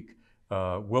Creek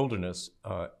wilderness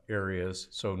areas.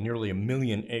 So nearly 1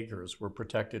 million acres were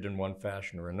protected in one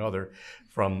fashion or another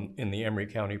in the Emery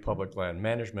County Public Land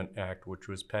Management Act, which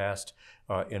was passed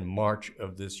in March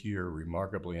of this year,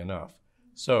 remarkably enough.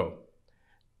 So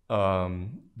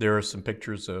there are some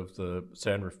pictures of the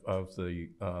San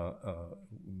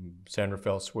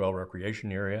Rafael Swell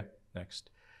Recreation Area.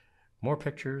 Next. More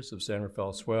pictures of San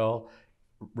Rafael Swell,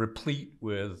 replete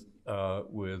with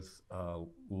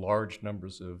large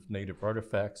numbers of native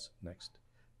artifacts. Next.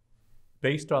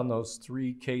 Based on those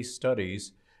 3 case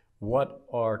studies, what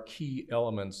are key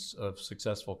elements of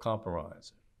successful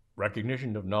compromise?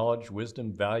 Recognition of knowledge,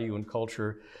 wisdom, value, and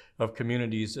culture of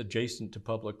communities adjacent to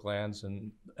public lands,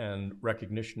 and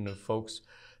recognition of folks'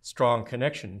 strong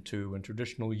connection to and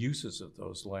traditional uses of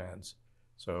those lands.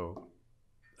 So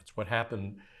that's what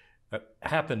happened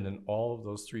in all of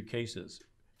those 3 cases.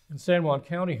 In San Juan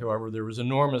County, however, there was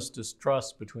enormous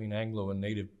distrust between Anglo and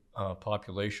Native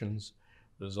populations.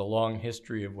 There's a long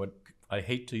history of what, I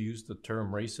hate to use the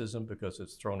term racism because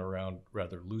it's thrown around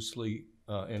rather loosely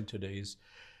in today's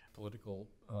political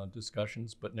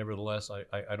discussions, but nevertheless,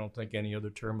 I don't think any other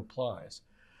term applies.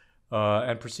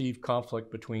 And perceived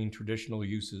conflict between traditional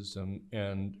uses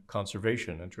and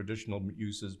conservation, and traditional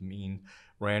uses mean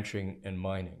ranching and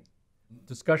mining.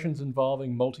 Discussions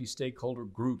involving multi-stakeholder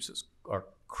groups are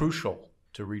crucial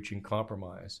to reaching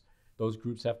compromise. Those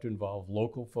groups have to involve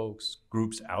local folks,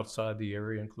 groups outside the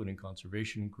area, including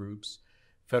conservation groups,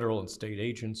 federal and state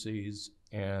agencies,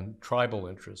 and tribal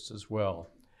interests as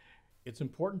well. It's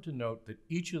important to note that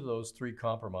each of those 3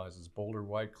 compromises, Boulder,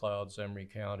 White Clouds, Emery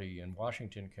County, and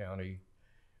Washington County,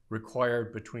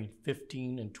 required between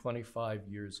 15 and 25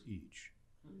 years each.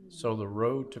 So the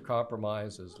road to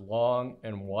compromise is long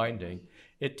and winding.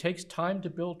 It takes time to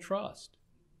build trust.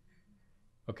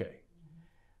 Okay.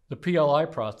 The PLI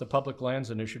process, the Public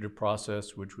Lands Initiative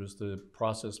process, which was the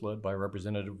process led by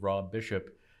Representative Rob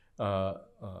Bishop,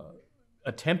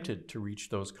 attempted to reach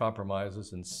those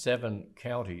compromises in 7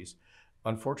 counties.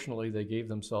 Unfortunately, they gave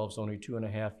themselves only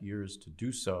 2.5 years to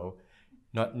do so,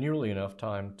 not nearly enough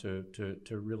time to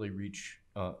really reach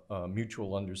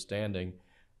mutual understanding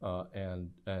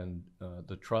and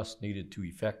the trust needed to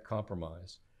effect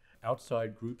compromise.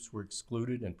 Outside groups were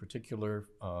excluded. In particular,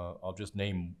 I'll just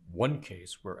name one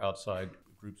case where outside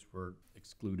groups were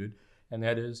excluded, and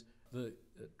that is the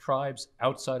tribes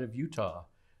outside of Utah,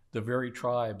 the very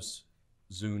tribes,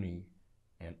 Zuni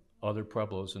and other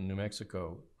Pueblos in New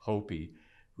Mexico, Hopi,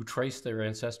 who traced their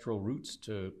ancestral roots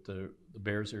to the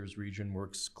Bears Ears region, were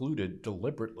excluded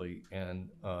deliberately and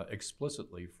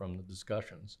explicitly from the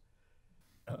discussions.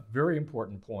 Very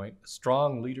important point,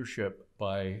 strong leadership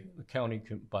by county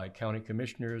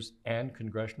commissioners and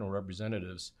congressional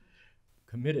representatives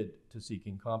committed to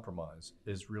seeking compromise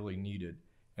is really needed.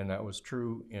 And that was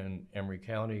true in Emery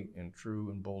County and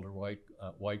true in Boulder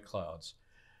White Clouds.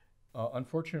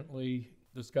 Unfortunately,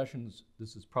 discussions,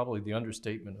 this is probably the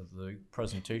understatement of the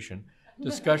presentation,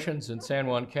 discussions in San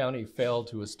Juan County failed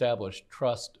to establish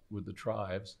trust with the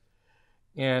tribes.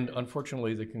 And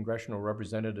unfortunately, the congressional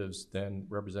representatives, then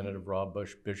Representative Rob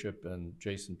Bishop and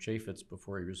Jason Chaffetz,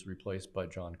 before he was replaced by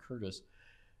John Curtis,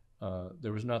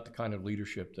 there was not the kind of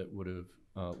leadership that would have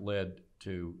led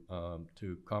to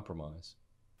compromise.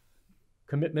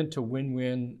 Commitment to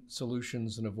win-win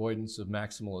solutions and avoidance of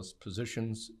maximalist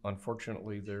positions.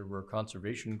 Unfortunately, there were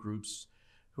conservation groups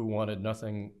who wanted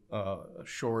nothing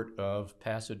short of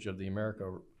passage of the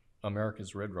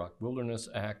America's Red Rock Wilderness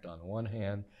Act on one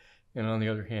hand, and on the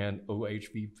other hand,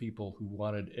 OHV people who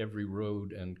wanted every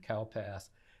road and cow path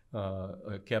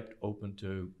kept open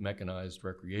to mechanized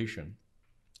recreation,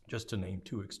 just to name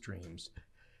 2 extremes.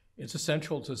 It's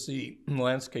essential to see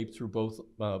landscape through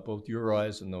both your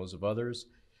eyes and those of others.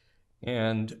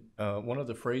 And one of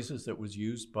the phrases that was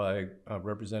used by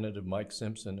Representative Mike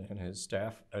Simpson and his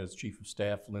staff, as Chief of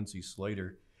Staff Lindsay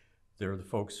Slater, they're the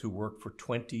folks who worked for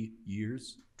 20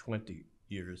 years,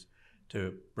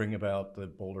 to bring about the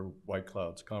Boulder White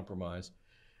Clouds compromise.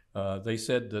 They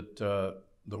said that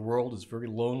the world is very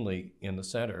lonely in the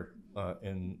center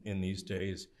in these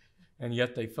days, and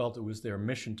yet they felt it was their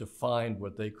mission to find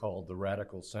what they called the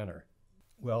radical center.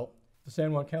 Well, the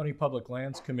San Juan County Public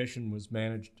Lands Commission was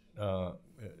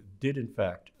did in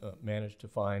fact manage to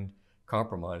find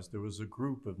compromise. There was a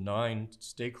group of 9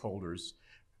 stakeholders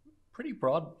pretty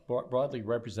broadly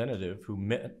representative, who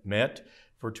met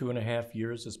for 2.5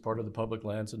 years as part of the Public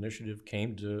Lands Initiative,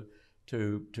 came to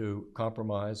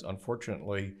compromise.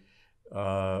 Unfortunately,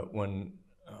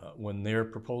 when their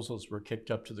proposals were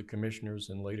kicked up to the commissioners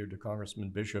and later to Congressman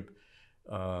Bishop,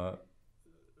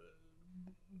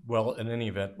 well, in any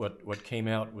event, what came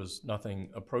out was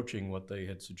nothing approaching what they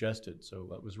had suggested, so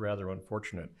that was rather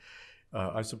unfortunate.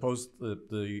 I suppose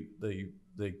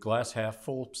the glass half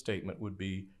full statement would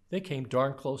be they came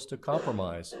darn close to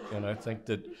compromise, and I think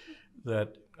that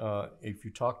if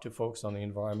you talk to folks on the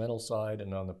environmental side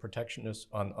and on the protectionist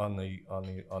on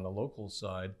the local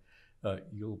side,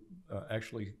 you'll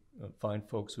actually find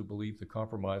folks who believe the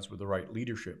compromise with the right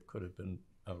leadership could have been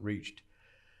reached.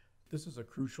 This is a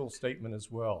crucial statement as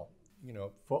well. You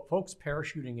know, folks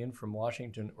parachuting in from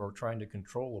Washington or trying to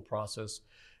control a process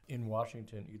in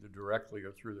Washington, either directly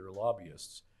or through their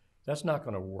lobbyists, that's not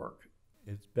going to work.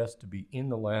 It's best to be in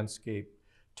the landscape,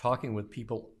 talking with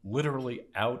people literally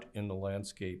out in the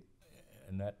landscape,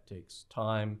 and that takes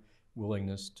time,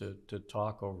 willingness to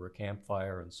talk over a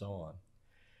campfire, and so on.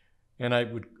 And I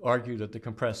would argue that the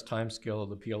compressed timescale of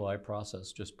the PLI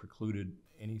process just precluded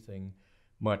anything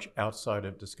much outside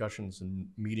of discussions in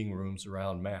meeting rooms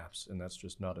around maps, and that's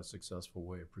just not a successful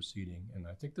way of proceeding. And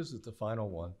I think this is the final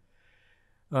one.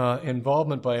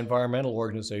 Involvement by environmental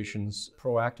organizations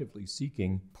proactively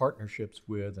seeking partnerships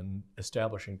with and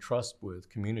establishing trust with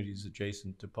communities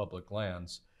adjacent to public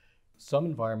lands. Some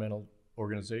environmental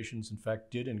organizations, in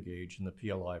fact, did engage in the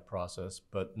PLI process,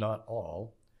 but not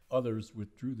all. Others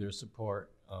withdrew their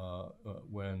support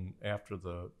when, after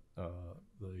the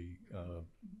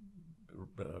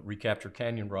Recapture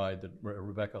Canyon ride that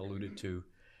Rebecca alluded to.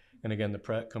 And again,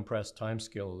 the compressed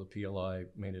timescale of the PLI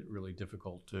made it really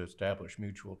difficult to establish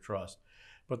mutual trust.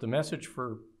 But the message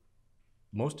for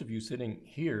most of you sitting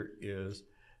here is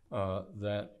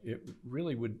that it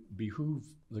really would behoove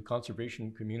the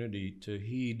conservation community to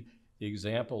heed the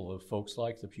example of folks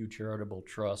like the Pew Charitable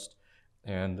Trust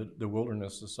and the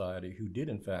Wilderness Society, who did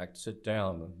in fact sit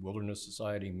down. The Wilderness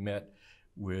Society met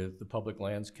with the Public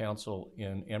Lands Council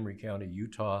in Emery County,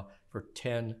 Utah for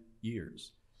 10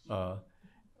 years.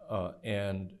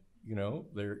 And you know,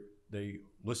 they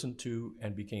listened to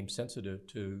and became sensitive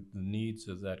to the needs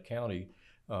of that county,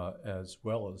 as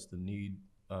well as the need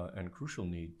and crucial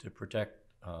need to protect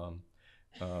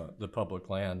the public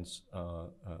lands,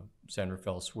 San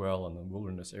Rafael Swell and the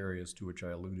wilderness areas to which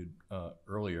I alluded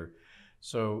earlier.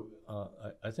 So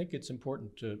I think it's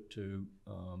important to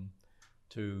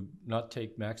not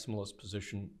take maximalist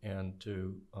position and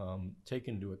to take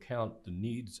into account the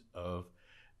needs of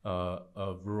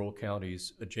rural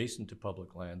counties adjacent to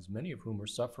public lands, many of whom are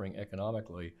suffering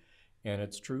economically. And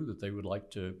it's true that they would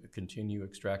like to continue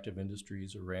extractive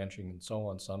industries or ranching and so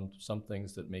on, some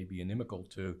things that may be inimical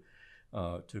to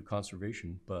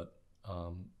conservation. But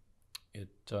it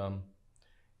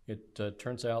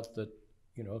turns out that,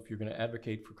 you know, if you're going to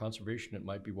advocate for conservation, it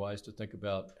might be wise to think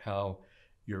about how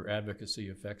your advocacy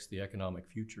affects the economic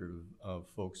future of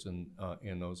folks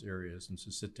in those areas, and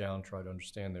to sit down, try to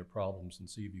understand their problems, and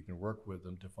see if you can work with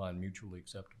them to find mutually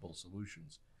acceptable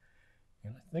solutions.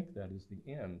 And I think that is the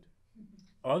end,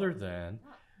 other than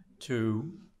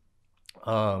to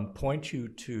point you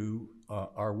to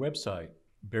our website,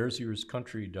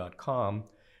 bearsearscountry.com,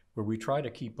 where we try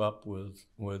to keep up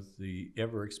with the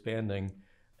ever-expanding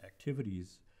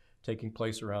activities taking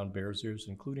place around Bears Ears,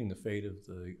 including the fate of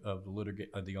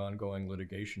the ongoing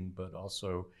litigation, but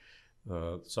also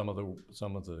some of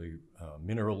the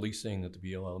mineral leasing that the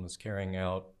BLM is carrying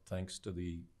out, thanks to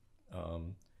the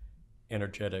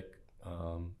energetic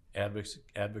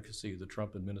advocacy of the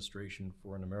Trump administration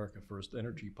for an America First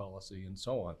energy policy, and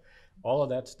so on. All of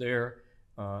that's there.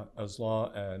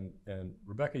 And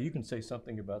Rebecca, you can say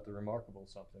something about the remarkable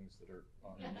somethings that are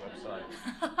on the website.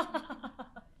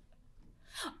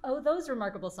 Oh, those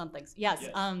remarkable somethings. Yes.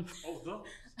 Those.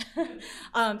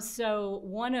 So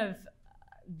one of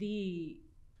the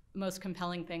most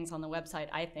compelling things on the website,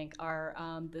 I think, are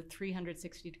the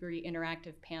 360-degree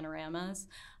interactive panoramas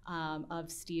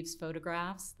of Steve's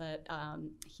photographs that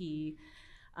he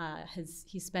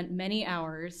spent many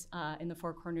hours in the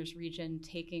Four Corners region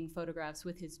taking photographs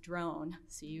with his drone.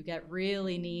 So you get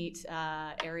really neat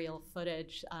aerial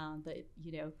footage that,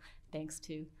 you know, thanks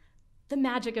to the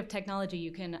magic of technology,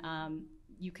 you can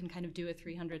kind of do a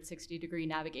 360-degree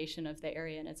navigation of the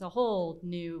area, and it's a whole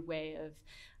new way of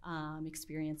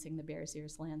experiencing the Bears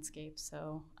Ears landscape.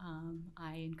 So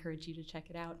I encourage you to check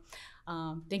it out.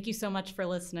 Thank you so much for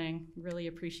listening. Really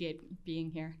appreciate being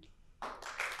here.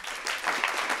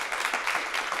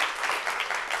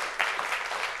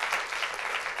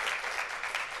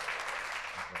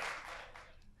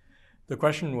 the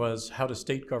question was, how do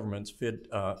state governments fit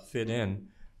in?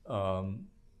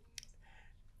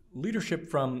 Leadership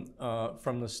from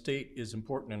the state is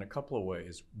important in a couple of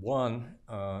ways. One,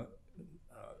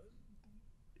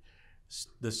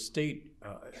 the state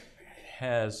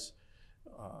has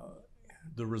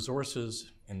the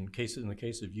resources, in the case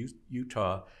of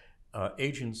Utah,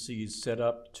 agencies set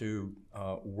up to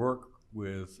work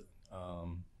with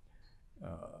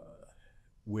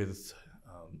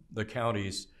the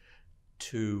counties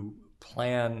to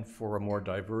plan for a more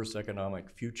diverse economic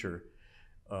future.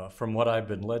 From what I've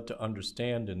been led to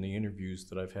understand in the interviews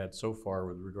that I've had so far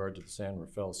with regard to the San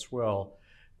Rafael swell,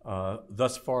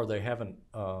 thus far they haven't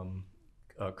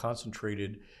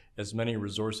concentrated as many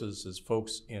resources as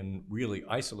folks in really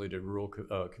isolated rural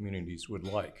communities would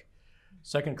like.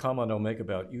 Second comment I'll make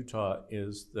about Utah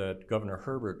is that Governor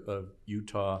Herbert of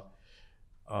Utah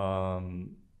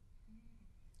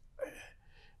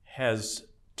has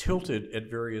tilted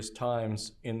at various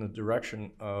times in the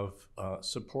direction of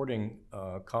supporting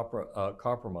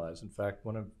compromise. In fact,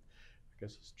 one of, I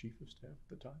guess his chief of staff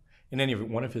at the time, in any event,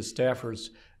 one of his staffers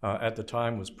at the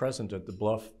time was present at the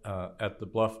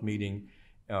Bluff meeting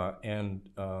and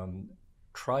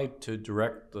tried to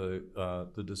direct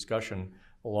the discussion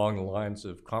along the lines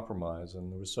of compromise,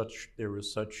 and there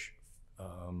was such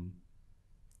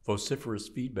vociferous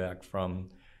feedback from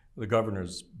the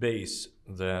governor's base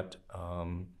that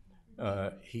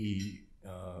he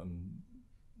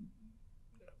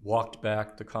walked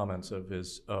back the comments of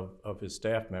his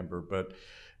staff member. But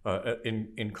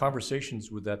in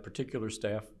conversations with that particular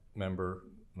staff member,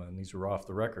 and these are off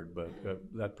the record, but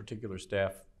that particular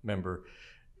staff member,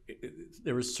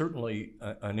 there was certainly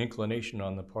an inclination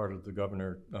on the part of the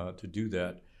governor to do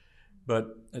that.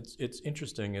 But it's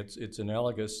interesting. It's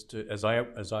analogous to, as I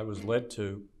was led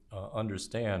to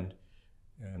understand,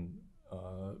 and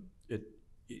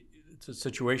it's a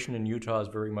situation in Utah is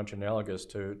very much analogous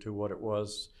to what it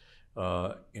was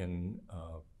in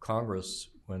Congress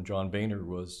when John Boehner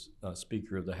was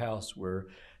Speaker of the House, where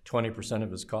 20%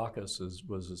 of his caucus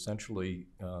was essentially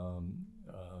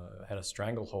had a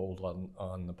stranglehold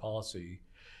on the policy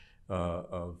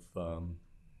on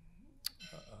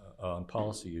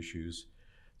policy issues.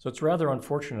 So it's rather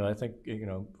unfortunate. I think,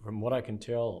 from what I can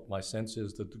tell, my sense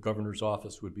is that the governor's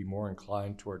office would be more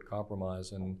inclined toward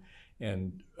compromise and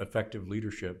effective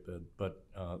leadership, but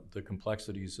the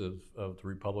complexities of the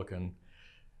Republican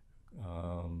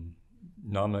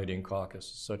nominating caucus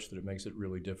is such that it makes it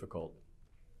really difficult.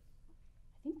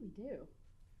 I think we do.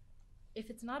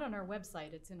 If it's not on our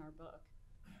website, it's in our book.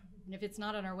 And if it's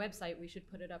not on our website, we should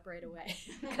put it up right away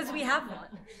because we have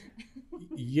one.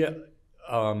 Yeah,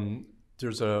 I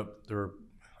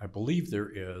believe there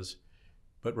is,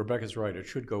 but Rebecca's right, it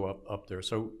should go up there.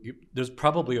 So there's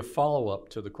probably a follow-up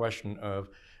to the question of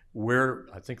where,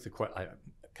 I think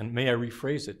may I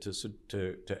rephrase it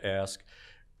to ask,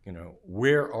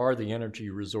 where are the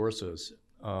energy resources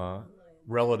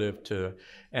relative to,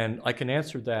 and I can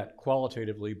answer that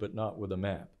qualitatively, but not with a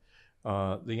map.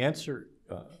 The answer,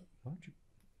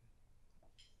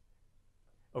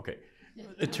 okay.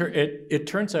 It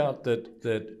turns out that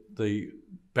the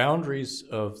boundaries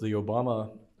of the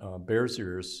Obama Bears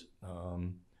Ears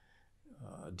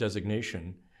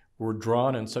designation were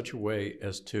drawn in such a way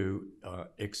as to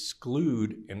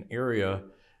exclude an area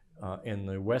in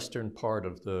the western part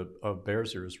of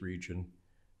Bears Ears region.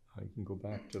 You can go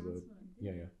back to the,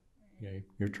 yeah,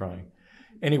 you're trying.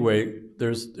 Anyway,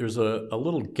 there's a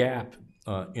little gap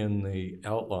in the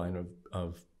outline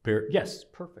of Bear. Yes,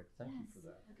 perfect. Thank you for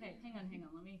that. Okay, hang on.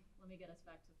 Let me get us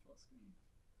back to full screen.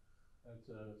 It's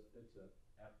a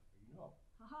app,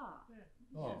 Haha.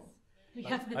 Oh. Yes. We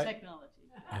have the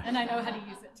technology, and I know how to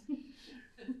use it.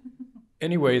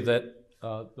 Anyway, that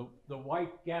the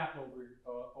white gap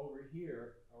over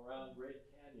here around Red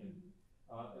Canyon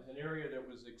is an area that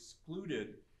was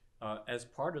excluded as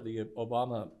part of the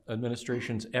Obama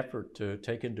administration's effort to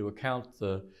take into account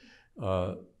the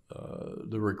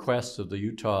requests of the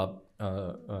Utah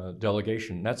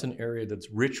delegation. That's an area that's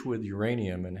rich with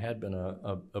uranium and had been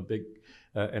a big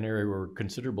an area where a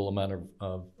considerable amount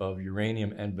of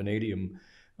uranium and vanadium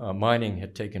mining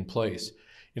had taken place.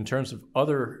 In terms of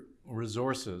other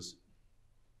resources,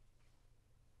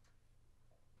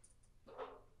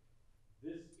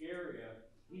 this area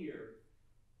here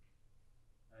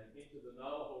and into the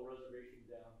Navajo reservation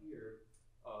down here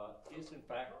is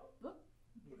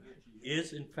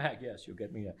in fact, yes, you'll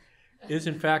get me a, is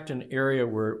in fact an area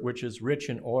which is rich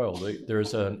in oil.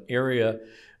 There's an area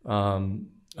on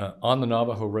the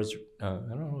Navajo reservation, I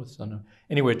don't know what's on,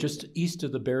 anyway, just east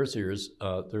of the Bears Ears,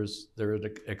 there are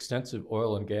extensive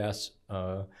oil and gas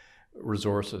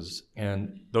resources,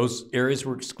 and those areas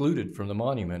were excluded from the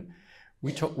monument.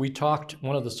 We talked,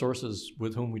 one of the sources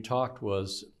with whom we talked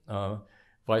was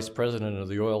Vice President of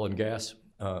the Oil and Gas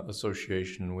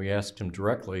Association, and we asked him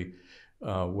directly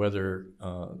whether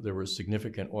there was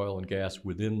significant oil and gas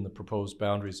within the proposed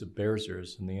boundaries of Bears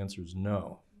Ears, and the answer is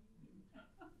no.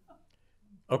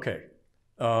 Okay,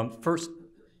 the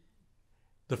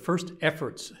first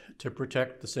efforts to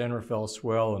protect the San Rafael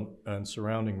Swell and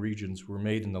surrounding regions were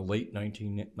made in the late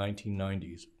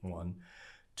 1990s, one.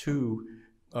 Two,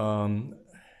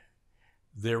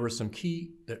 there were some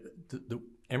key, the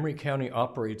Emery County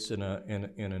operates in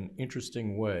an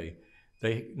interesting way.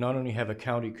 They not only have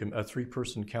a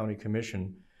three-person county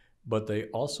commission, but they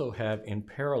also have in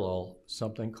parallel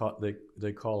something called,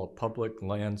 they call a public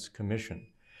lands commission.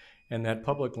 And that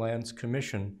public lands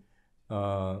commission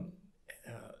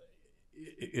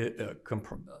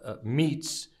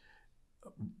meets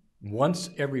once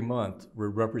every month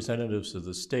with representatives of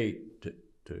the state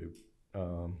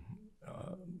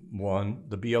one,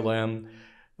 the BLM,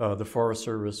 the Forest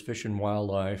Service, Fish and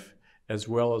Wildlife, as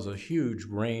well as a huge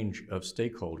range of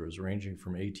stakeholders ranging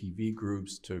from ATV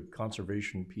groups to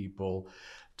conservation people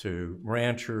to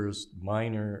ranchers,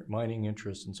 mining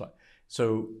interests, and so on.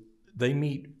 So they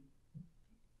meet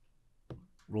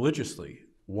religiously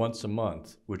once a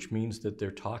month, which means that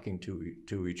they're talking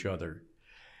to each other.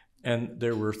 And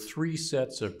there were three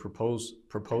sets of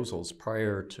proposals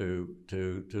prior to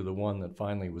the one that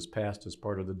finally was passed as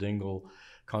part of the Dingle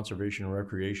Conservation,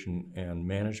 Recreation, and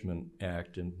Management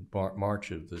Act in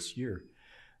March of this year.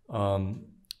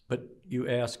 But you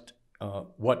asked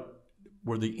what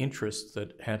were the interests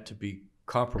that had to be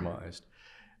compromised.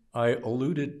 I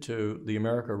alluded to the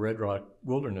America Red Rock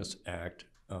Wilderness Act,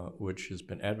 which has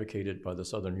been advocated by the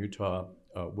Southern Utah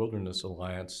Wilderness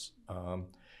Alliance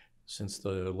since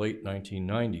the late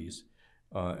 1990s,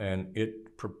 and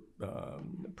it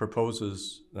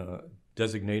proposes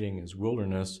designating as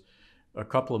wilderness a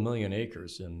couple of million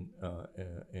acres in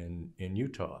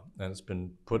Utah, and the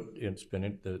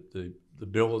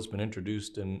bill has been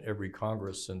introduced in every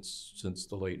Congress since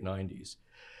the late 90s.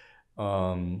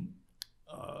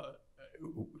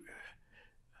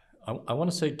 I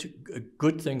want to say two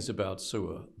good things about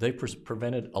SUA. They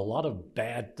prevented a lot of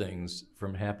bad things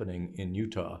from happening in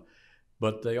Utah,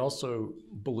 but they also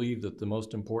believe that the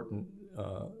most important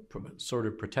sort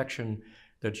of protection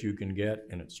that you can get,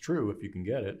 and it's true if you can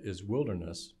get it, is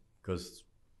wilderness, because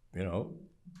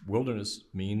wilderness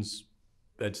means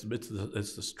it's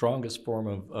the strongest form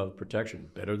of protection,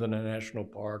 better than a national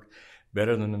park,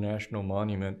 better than a national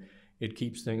monument. It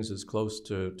keeps things as close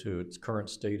to its current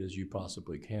state as you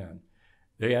possibly can.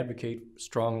 They advocate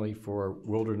strongly for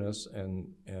wilderness,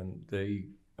 and they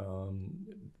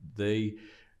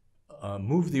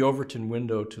move the Overton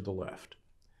window to the left.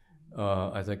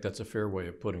 I think that's a fair way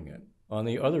of putting it. On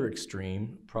the other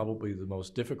extreme, probably the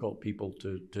most difficult people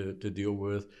to deal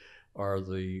with are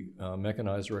the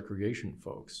mechanized recreation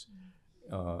folks,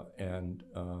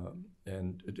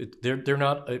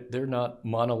 they're not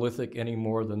monolithic any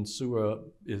more than SUA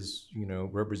is,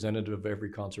 representative of every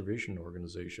conservation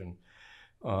organization.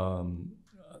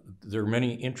 There are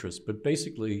many interests, but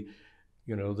basically,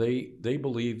 they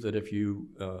believe that if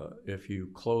you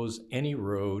close any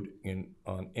road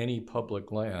on any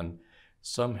public land,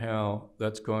 somehow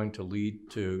that's going to lead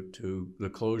to the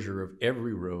closure of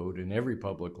every road in every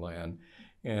public land.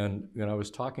 And I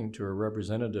was talking to a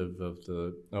representative of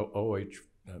the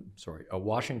a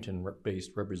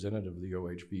Washington-based representative of the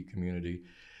OHV community,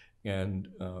 and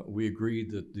we agreed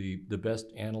that the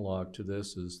best analog to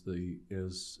this is the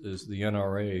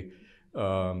NRA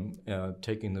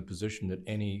taking the position that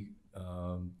any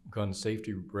gun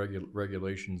safety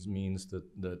regulations means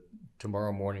that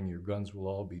tomorrow morning your guns will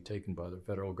all be taken by the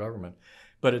federal government.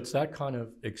 But it's that kind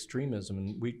of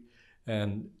extremism,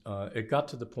 and it got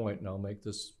to the point, and I'll make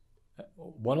this,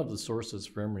 one of the sources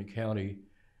for Emery County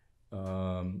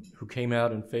who came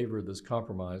out in favor of this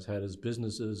compromise had his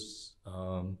businesses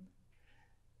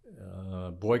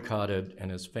boycotted and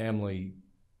his family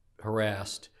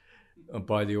harassed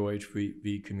by the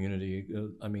OHV community.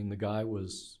 I mean, the guy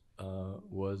was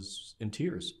in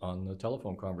tears on the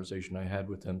telephone conversation I had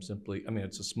with him. Simply, I mean,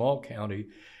 it's a small county.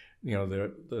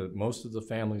 Most of the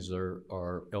families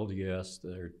are LDS.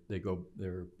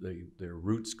 Their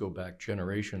roots go back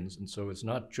generations, and so it's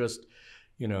not just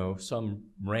some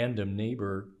random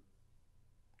neighbor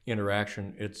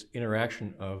interaction. It's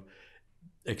interaction of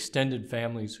extended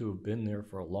families who have been there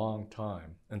for a long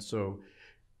time, and so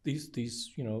these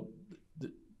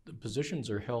the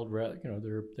positions are held,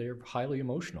 they're highly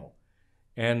emotional,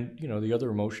 and the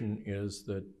other emotion is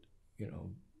that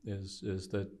is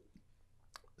that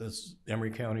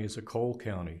Emory County is a coal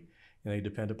county, and they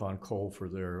depend upon coal for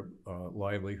their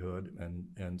livelihood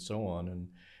and so on. And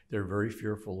they're very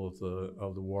fearful of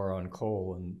the war on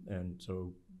coal, and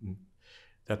so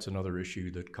that's another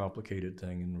issue that complicated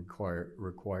thing and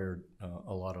required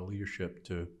a lot of leadership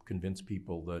to convince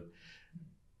people that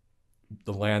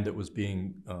the land that was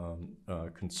being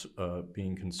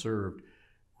conserved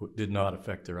did not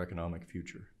affect their economic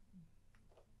future.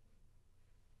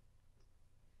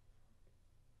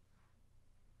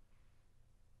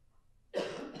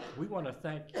 We want to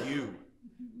thank you.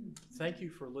 Thank you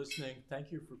for listening.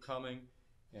 Thank you for coming.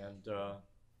 And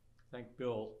thank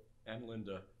Bill and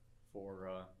Linda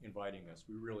for inviting us.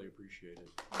 We really appreciate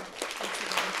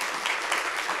it.